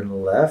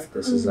 Turn left.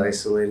 This is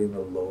isolating the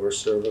lower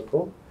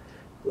cervical.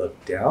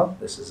 Look down.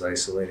 This is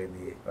isolating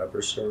the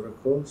upper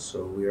cervical.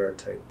 So we are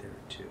tight there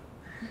too.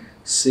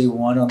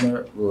 C1 on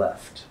the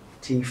left.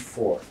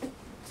 T4.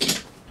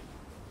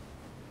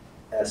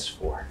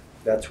 S4.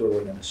 That's where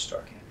we're going to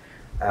start.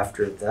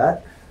 After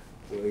that,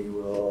 we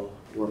will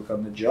work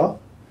on the jaw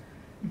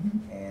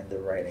and the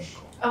right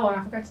ankle. Oh,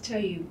 and I forgot to tell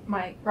you,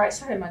 my right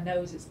side of my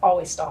nose is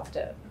always stopped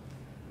up.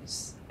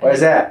 Why is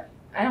that?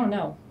 I don't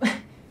know.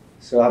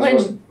 So I'm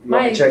supposed to, you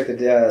want to check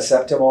the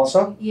septum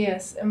also?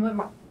 Yes, and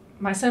when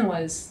my son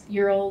was a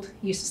year old,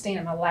 he used to stand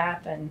in my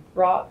lap and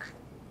rock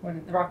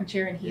when the rocking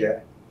chair, and he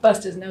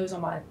bust his nose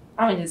on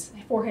his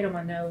forehead on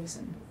my nose,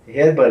 and he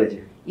headbutted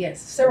you.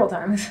 Yes, several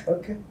times.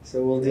 Okay,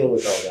 so we'll deal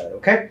with all that.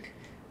 Okay,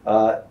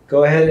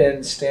 go ahead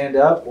and stand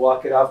up.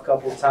 Walk it off a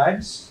couple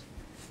times.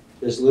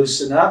 Just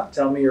loosen up.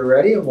 Tell me you're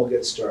ready, and we'll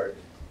get started.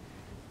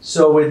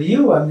 So with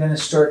you, I'm going to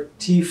start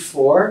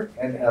T4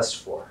 and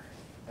S4,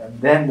 and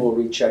then we'll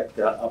recheck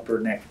the upper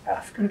neck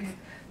after. Okay.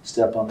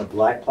 Step on the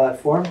black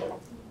platform.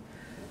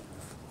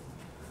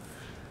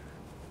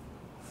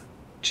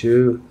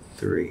 2,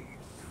 3,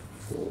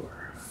 4.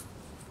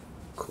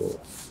 Cool.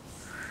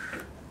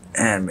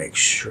 And make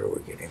sure we're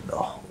getting the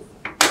whole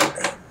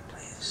thing,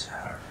 please.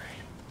 All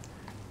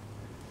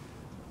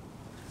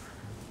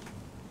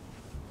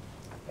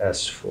right.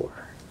 S4.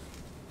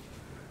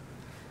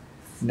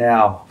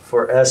 Now,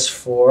 for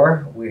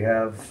S4, we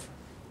have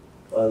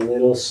a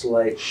little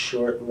slight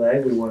short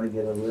leg. We want to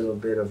get a little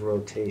bit of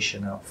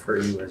rotation out for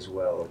you as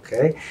well,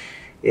 okay?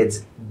 It's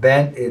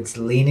bent, it's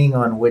leaning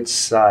on which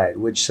side?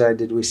 Which side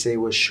did we say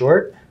was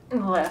short?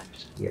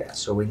 Left. Yeah,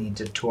 so we need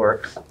to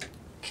torque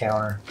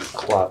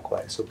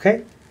counterclockwise,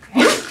 okay?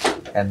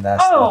 And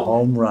that's the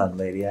home run,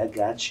 lady. I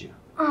got you.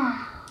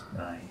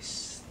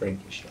 Nice.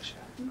 Thank you, Shasha.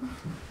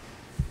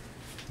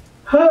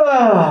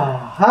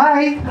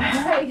 Hi.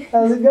 Hi.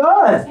 How's it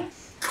going?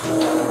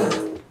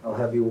 I'll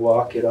have you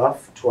walk it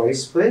off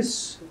twice,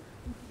 please.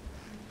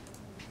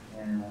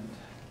 And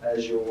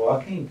as you're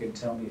walking, you can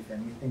tell me if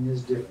anything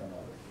is different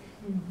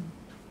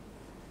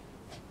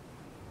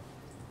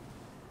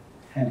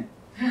already.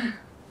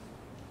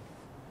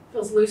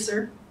 Feels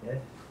looser. Yeah.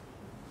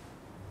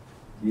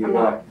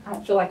 I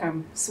don't feel like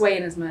I'm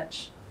swaying as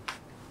much.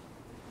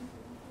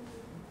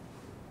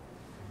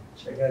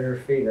 Check out her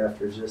feet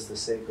after just the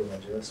sacrum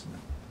adjustment.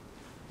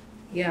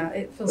 Yeah,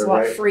 it feels The a lot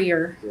right-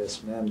 freer.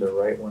 Yes, ma'am. The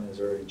right one has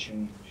already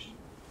changed.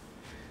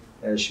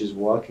 As she's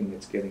walking,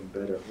 it's getting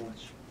better.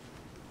 Watch.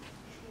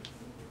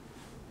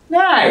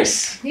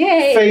 Nice.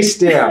 Yay! Face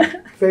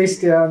down. Face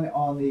down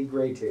on the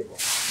gray table.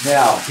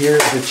 Now,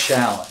 here's the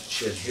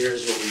challenge, and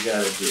here's what we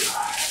got to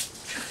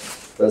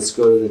do. Let's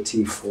go to the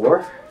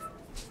T4.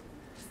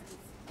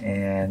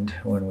 And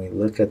when we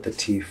look at the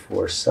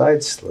T4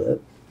 side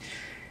slip,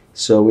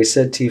 so we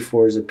said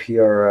T4 is a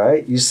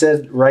PRI. You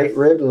said right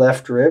rib,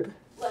 left rib?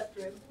 Left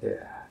rib.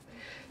 Yeah.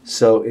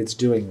 So it's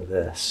doing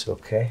this,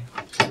 okay?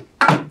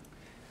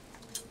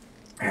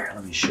 Here,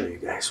 let me show you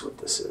guys what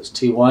this is.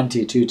 T1,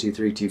 T2,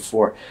 T3,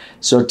 T4.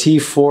 So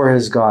T4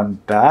 has gone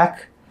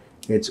back.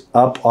 It's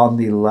up on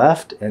the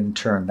left and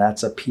turned.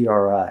 That's a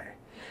PRI.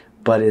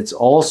 But it's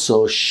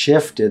also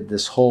shifted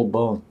this whole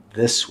bone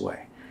this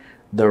way.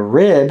 The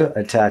rib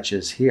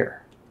attaches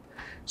here.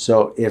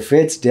 So if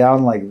it's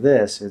down like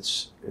this,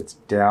 it's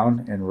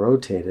down and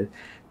rotated.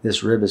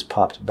 This rib is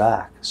popped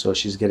back. So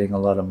she's getting a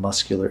lot of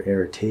muscular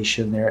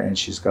irritation there, and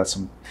she's got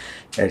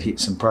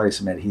probably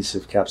some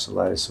adhesive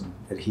capsulitis, some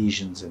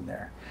adhesions in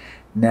there.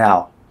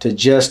 Now, to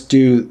just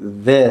do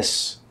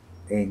this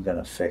ain't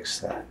gonna fix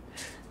that.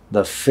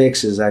 The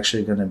fix is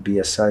actually gonna be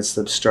a side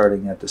slip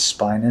starting at the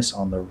spinous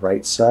on the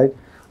right side,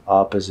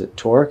 opposite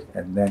torque,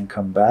 and then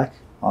come back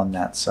on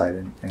that side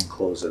and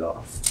close it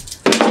off.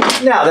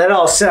 Now, that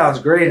all sounds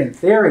great in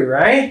theory,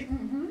 right?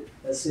 Mm-hmm.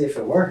 Let's see if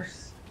it works.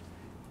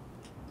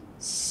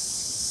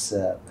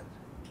 7.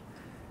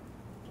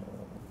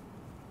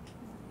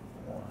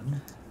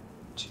 1,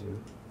 2,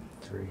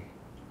 3.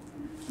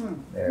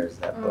 There's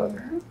that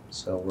bugger.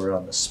 So we're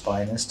on the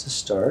spinous to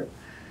start.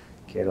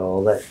 Get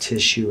all that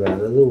tissue out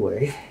of the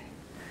way.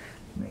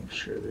 Make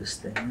sure this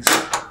thing's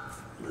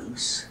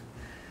loose.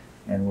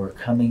 And we're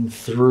coming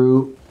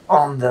through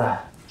on the,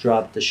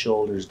 drop the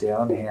shoulders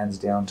down, hands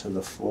down to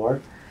the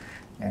floor.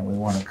 And we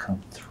want to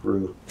come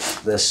through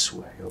this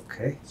way,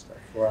 okay? So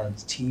we're on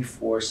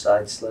T4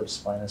 side slip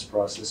spinous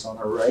process on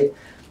the right,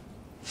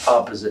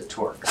 opposite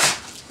torque.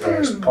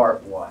 There's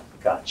part 1.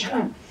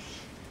 Gotcha.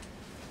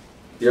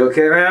 You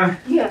okay, ma'am?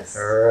 Yes.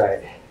 All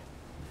right.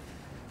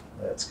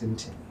 Let's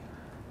continue.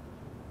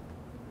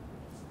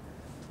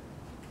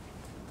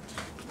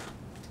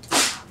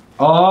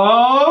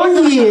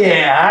 Oh,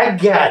 yeah, I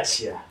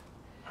gotcha.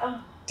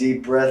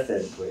 Deep breath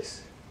in,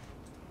 please.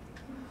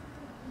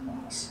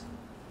 Awesome.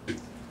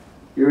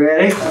 You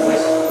ready?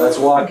 Let's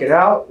walk it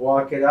out.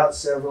 Walk it out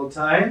several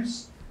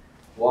times.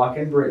 Walk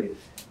and breathe.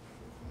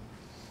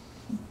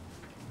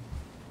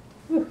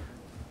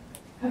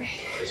 Okay.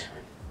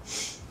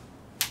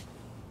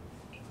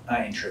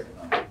 I ain't tripping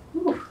on it.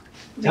 Ooh.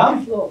 Tom? A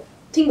little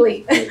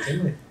tingly.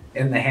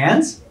 In the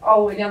hands? All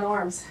the way down the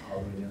arms. All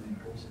the way down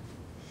the arms.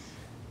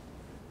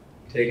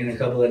 Taking a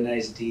couple of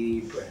nice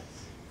deep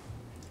breaths.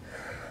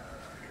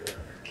 Good.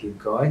 Keep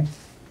going.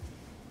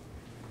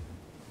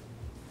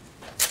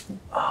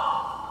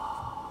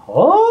 Oh,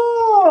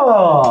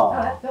 Oh,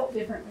 that felt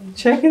differently.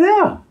 check it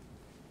out.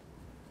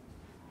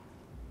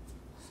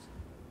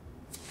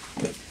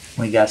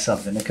 We got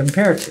something to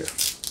compare to.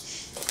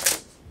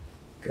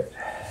 Good.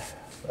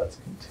 Let's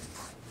continue.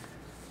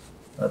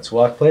 Let's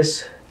walk,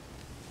 please.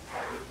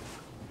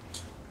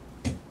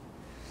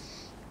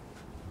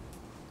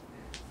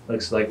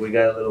 Looks like we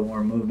got a little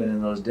more movement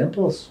in those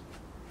dimples.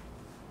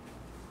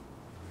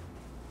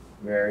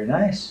 Very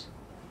nice.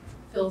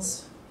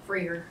 Feels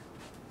freer.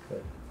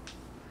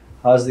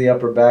 How's the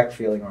upper back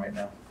feeling right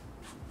now?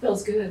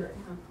 Feels good right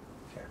now.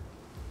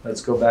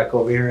 Let's go back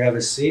over here, have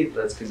a seat.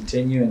 Let's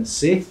continue and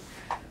see.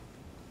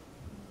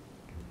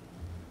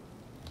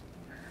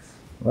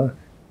 Look.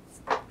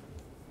 You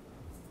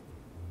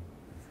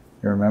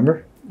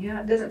remember?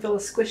 Yeah, it doesn't feel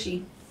as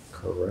squishy.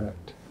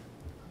 Correct.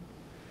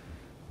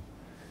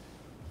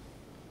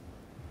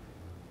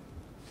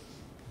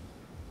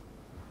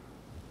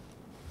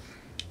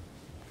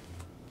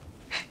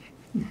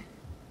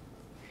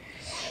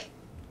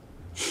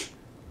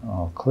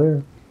 All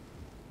clear.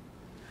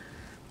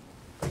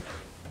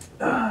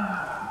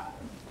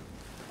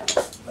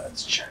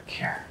 Let's check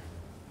here.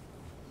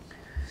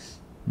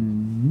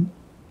 Mm-hmm.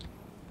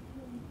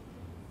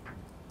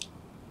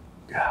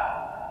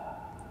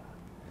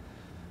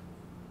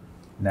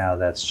 Now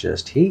that's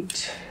just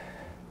heat.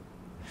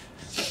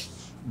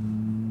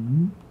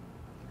 Mm-hmm.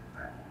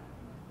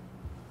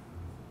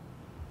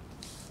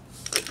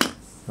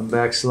 Come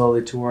back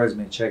slowly towards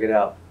me. Check it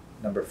out.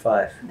 Number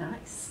 5.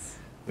 Nice.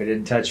 We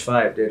didn't touch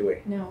 5, did we?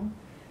 No,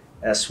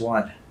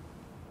 S1.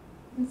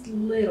 it's a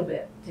little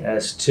bit. different.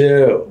 S2.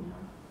 No,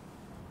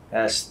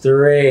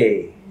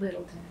 S3.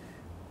 little tiny.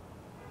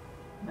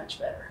 Much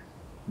better.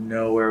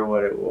 Nowhere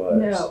what it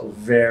was. No.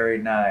 Very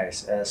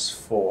nice.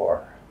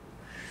 S4.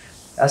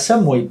 That's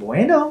muy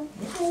bueno.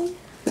 Okay.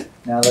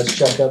 Now let's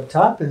check up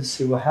top and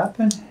see what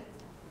happened.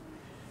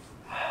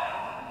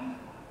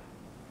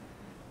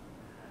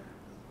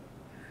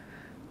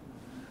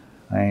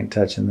 I ain't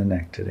touching the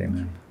neck today,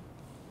 man.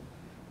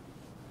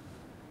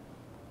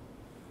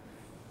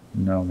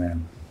 No,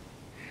 man.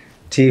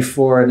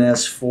 T4 and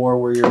S4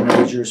 were your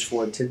measures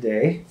for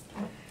today.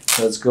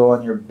 Let's go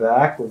on your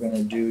back. We're going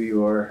to do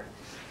your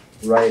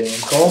right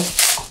ankle.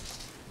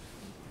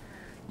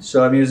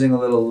 So I'm using a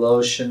little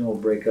lotion. We'll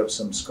break up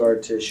some scar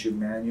tissue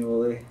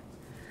manually.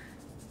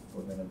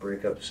 We're going to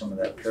break up some of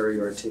that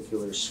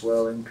periarticular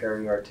swelling.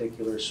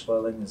 Periarticular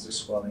swelling is the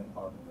swelling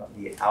on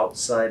the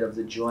outside of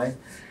the joint.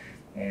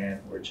 And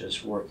we're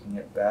just working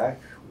it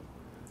back.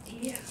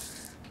 Yeah.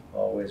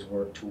 Always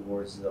work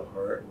towards the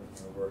heart when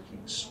you're working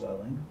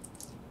swelling.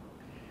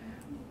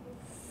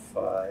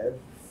 5,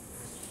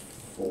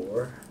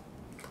 4,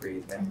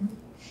 breathe in.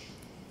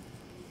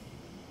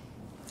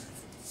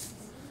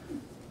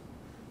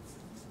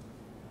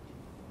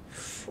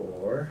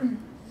 4,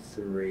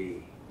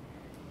 3,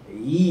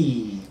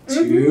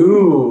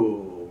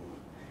 2,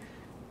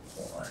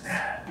 1.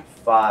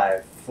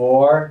 5,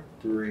 4,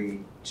 3,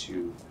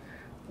 2,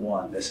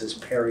 1. This is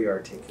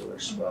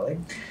periarticular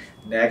swelling.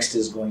 Next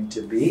is going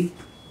to be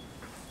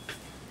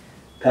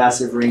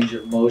passive range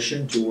of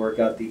motion to work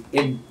out the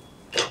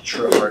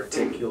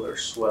intra-articular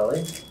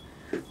swelling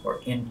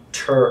or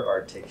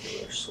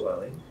interarticular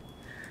swelling.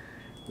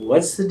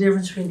 What's the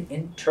difference between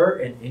inter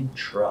and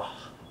intra?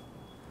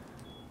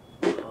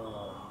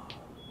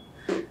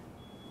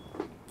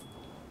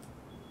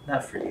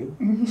 Not for you,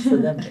 it's for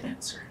them to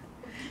answer.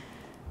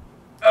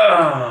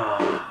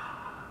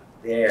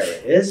 There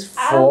it is.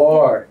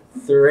 4,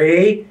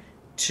 3,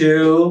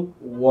 2,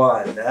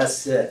 1.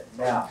 That's it.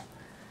 Now,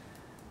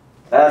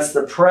 that's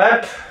the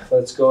prep.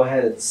 Let's go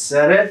ahead and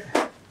set it.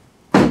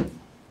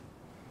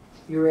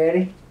 You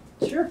ready?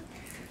 Sure.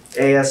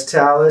 AS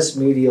talus,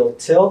 medial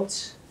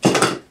tilt.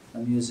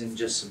 I'm using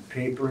just some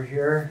paper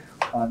here.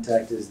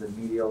 Contact is the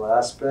medial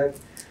aspect.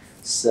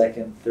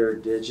 Second,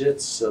 third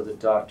digits. So the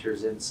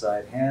doctor's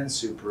inside hand,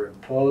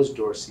 superimpose,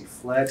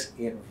 dorsiflex,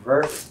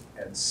 invert,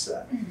 and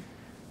set.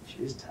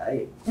 She's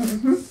tight.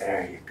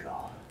 There you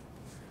go.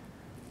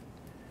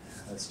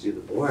 Let's do the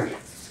board.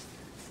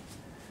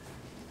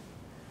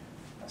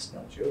 That's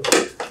no joke.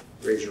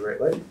 Raise your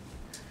right leg.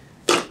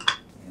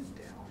 And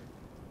down.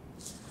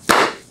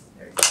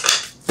 There you go.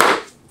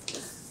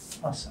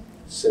 Awesome.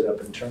 Sit up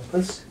and turn,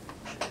 please.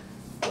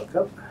 Look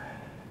up.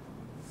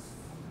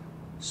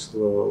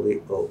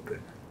 Slowly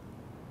open.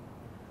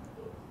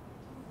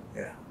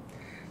 Yeah.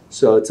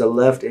 So it's a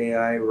left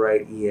AI,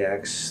 right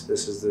EX.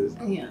 This is the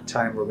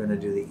time we're going to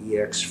do the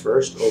EX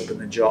first. Open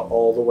the jaw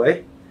all the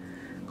way.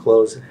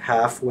 Close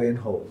halfway and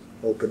hold.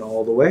 Open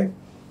all the way.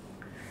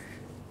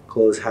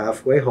 Close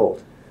halfway,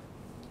 hold.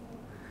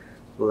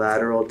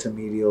 Lateral to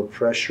medial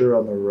pressure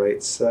on the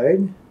right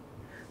side.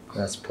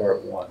 That's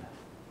part 1.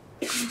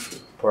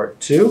 Part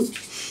 2.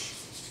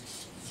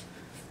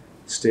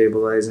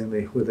 Stabilizing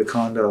with the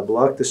condyle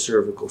block, the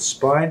cervical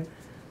spine.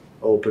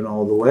 Open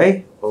all the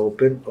way.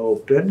 Open,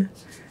 open.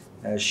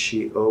 As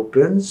she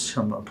opens,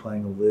 I'm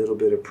applying a little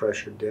bit of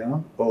pressure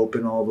down.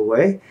 Open all the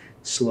way.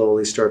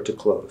 Slowly start to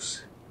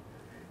close.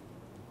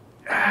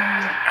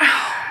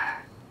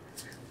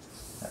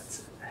 That's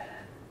it.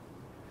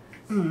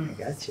 I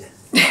got you.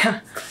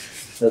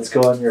 Let's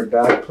go on your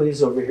back,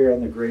 please, over here on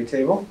the gray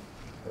table.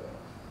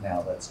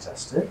 Now let's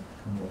test it.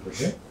 Come over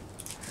here.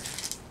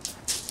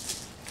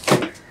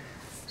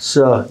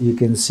 So you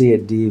can see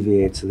it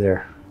deviates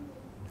there.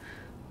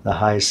 The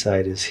high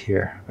side is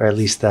here, or at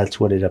least that's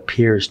what it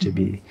appears to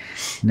be.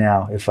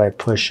 Now, if I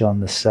push on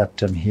the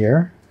septum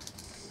here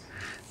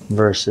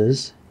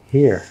versus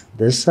here,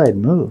 this side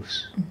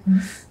moves.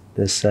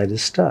 This side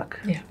is stuck.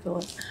 Yeah, feel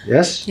it.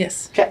 Yes?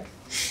 Yes. Okay.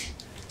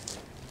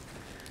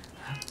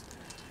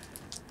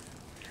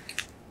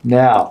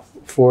 Now,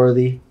 for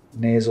the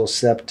nasal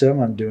septum,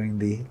 I'm doing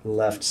the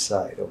left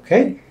side,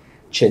 okay?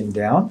 Chin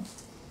down.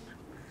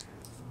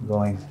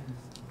 Bring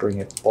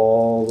it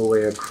all the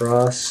way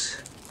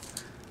across.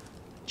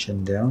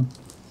 Chin down.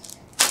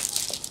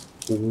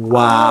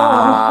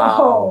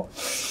 Wow.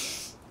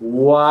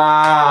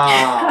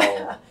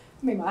 Wow.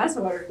 Made my eyes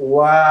water.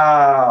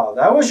 Wow.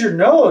 That was your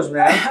nose,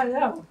 man. I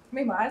know.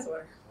 Made my eyes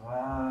water.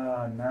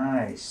 Wow,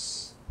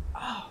 nice.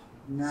 Oh,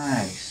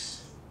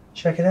 nice.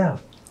 Check it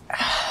out.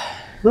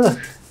 Look.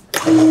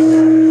 I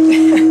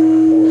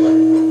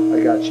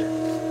got you.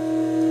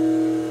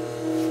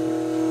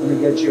 Let me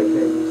get you a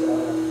baby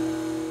towel.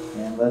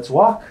 And let's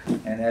walk.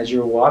 And as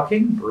you're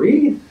walking,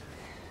 breathe.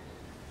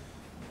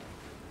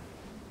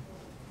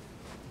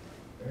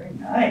 Very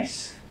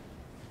nice.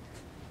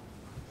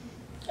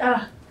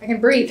 I can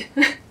breathe.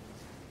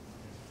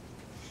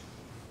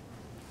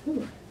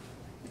 Ooh,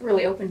 it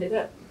really opened it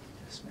up.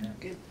 Yes, ma'am.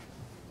 Good.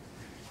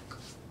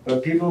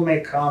 But people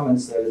make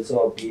comments that it's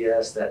all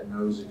BS, that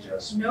nose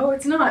adjustment. No,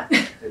 it's not.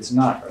 It's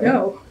not, right?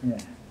 No. Yeah.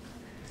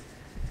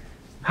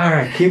 All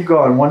right, keep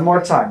going. One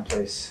more time,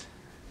 please.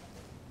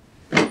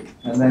 And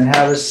then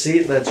have a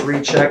seat. Let's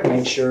recheck,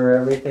 make sure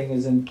everything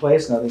is in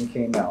place, nothing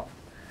came out.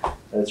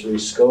 Let's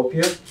rescope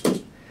you.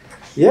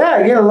 Yeah,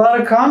 I get a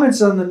lot of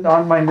comments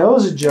on my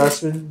nose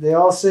adjustment. They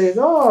all say,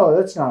 "Oh,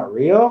 that's not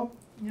real."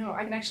 No,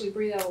 I can actually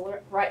breathe out the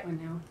right one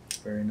now.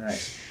 Very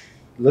nice.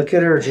 Look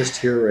at her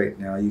just here right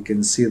now. You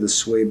can see the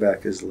sway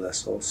back is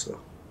less also.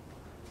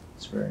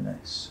 It's very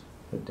nice.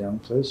 Put down,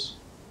 please.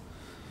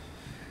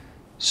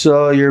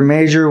 So your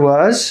major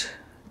was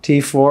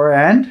T4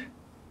 and?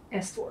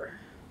 S4.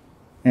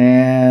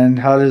 And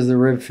how does the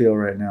rib feel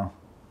right now?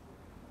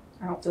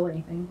 I don't feel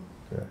anything.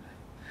 Good.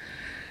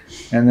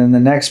 And then the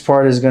next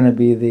part is going to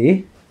be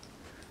the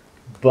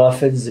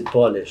buff and the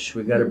polish.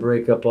 We got to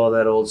break up all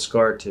that old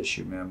scar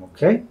tissue, ma'am,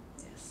 okay?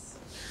 Yes.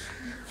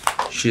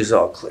 She's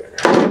all clear.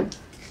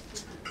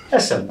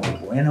 Eso muy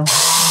bueno.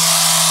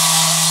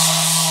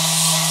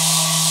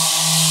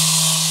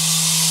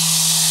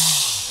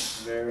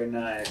 Very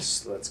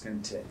nice. Let's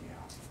continue.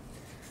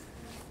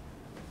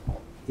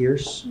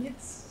 Ears.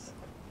 Yes.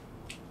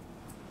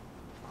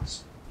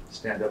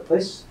 Stand up,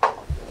 please.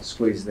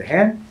 Squeeze the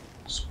hand.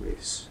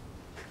 Squeeze.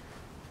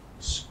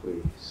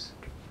 Squeeze.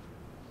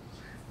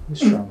 You're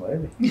strong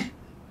lady.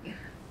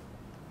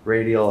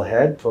 Radial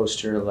head,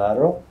 posterior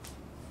lateral.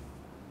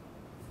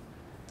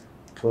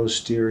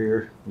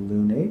 Posterior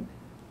lunate.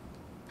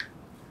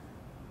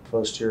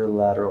 Posterior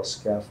lateral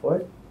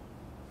scaphoid.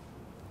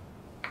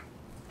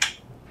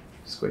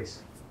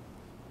 Squeeze.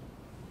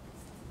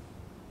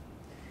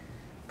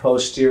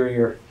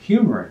 Posterior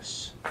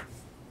humerus.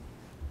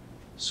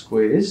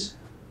 Squeeze.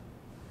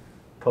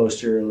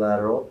 Posterior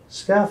lateral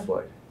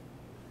scaphoid.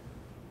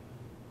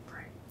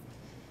 Break.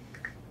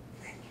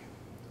 Thank you.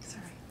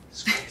 Sorry.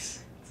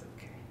 Squeeze. It's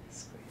okay.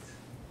 Squeeze.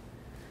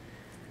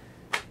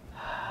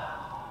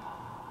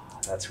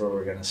 That's where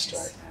we're going to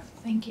start now.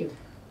 Thank you.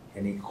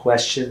 Any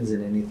questions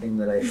in anything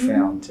that I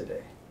found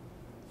today?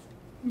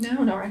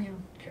 No, not right now.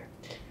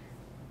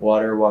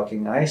 Water,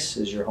 walking, ice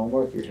is your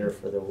homework. You're here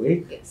for the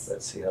week. Yes.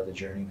 Let's see how the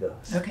journey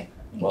goes. Okay.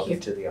 Thank Welcome you.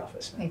 to the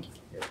office, ma'am. Thank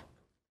you. Yep.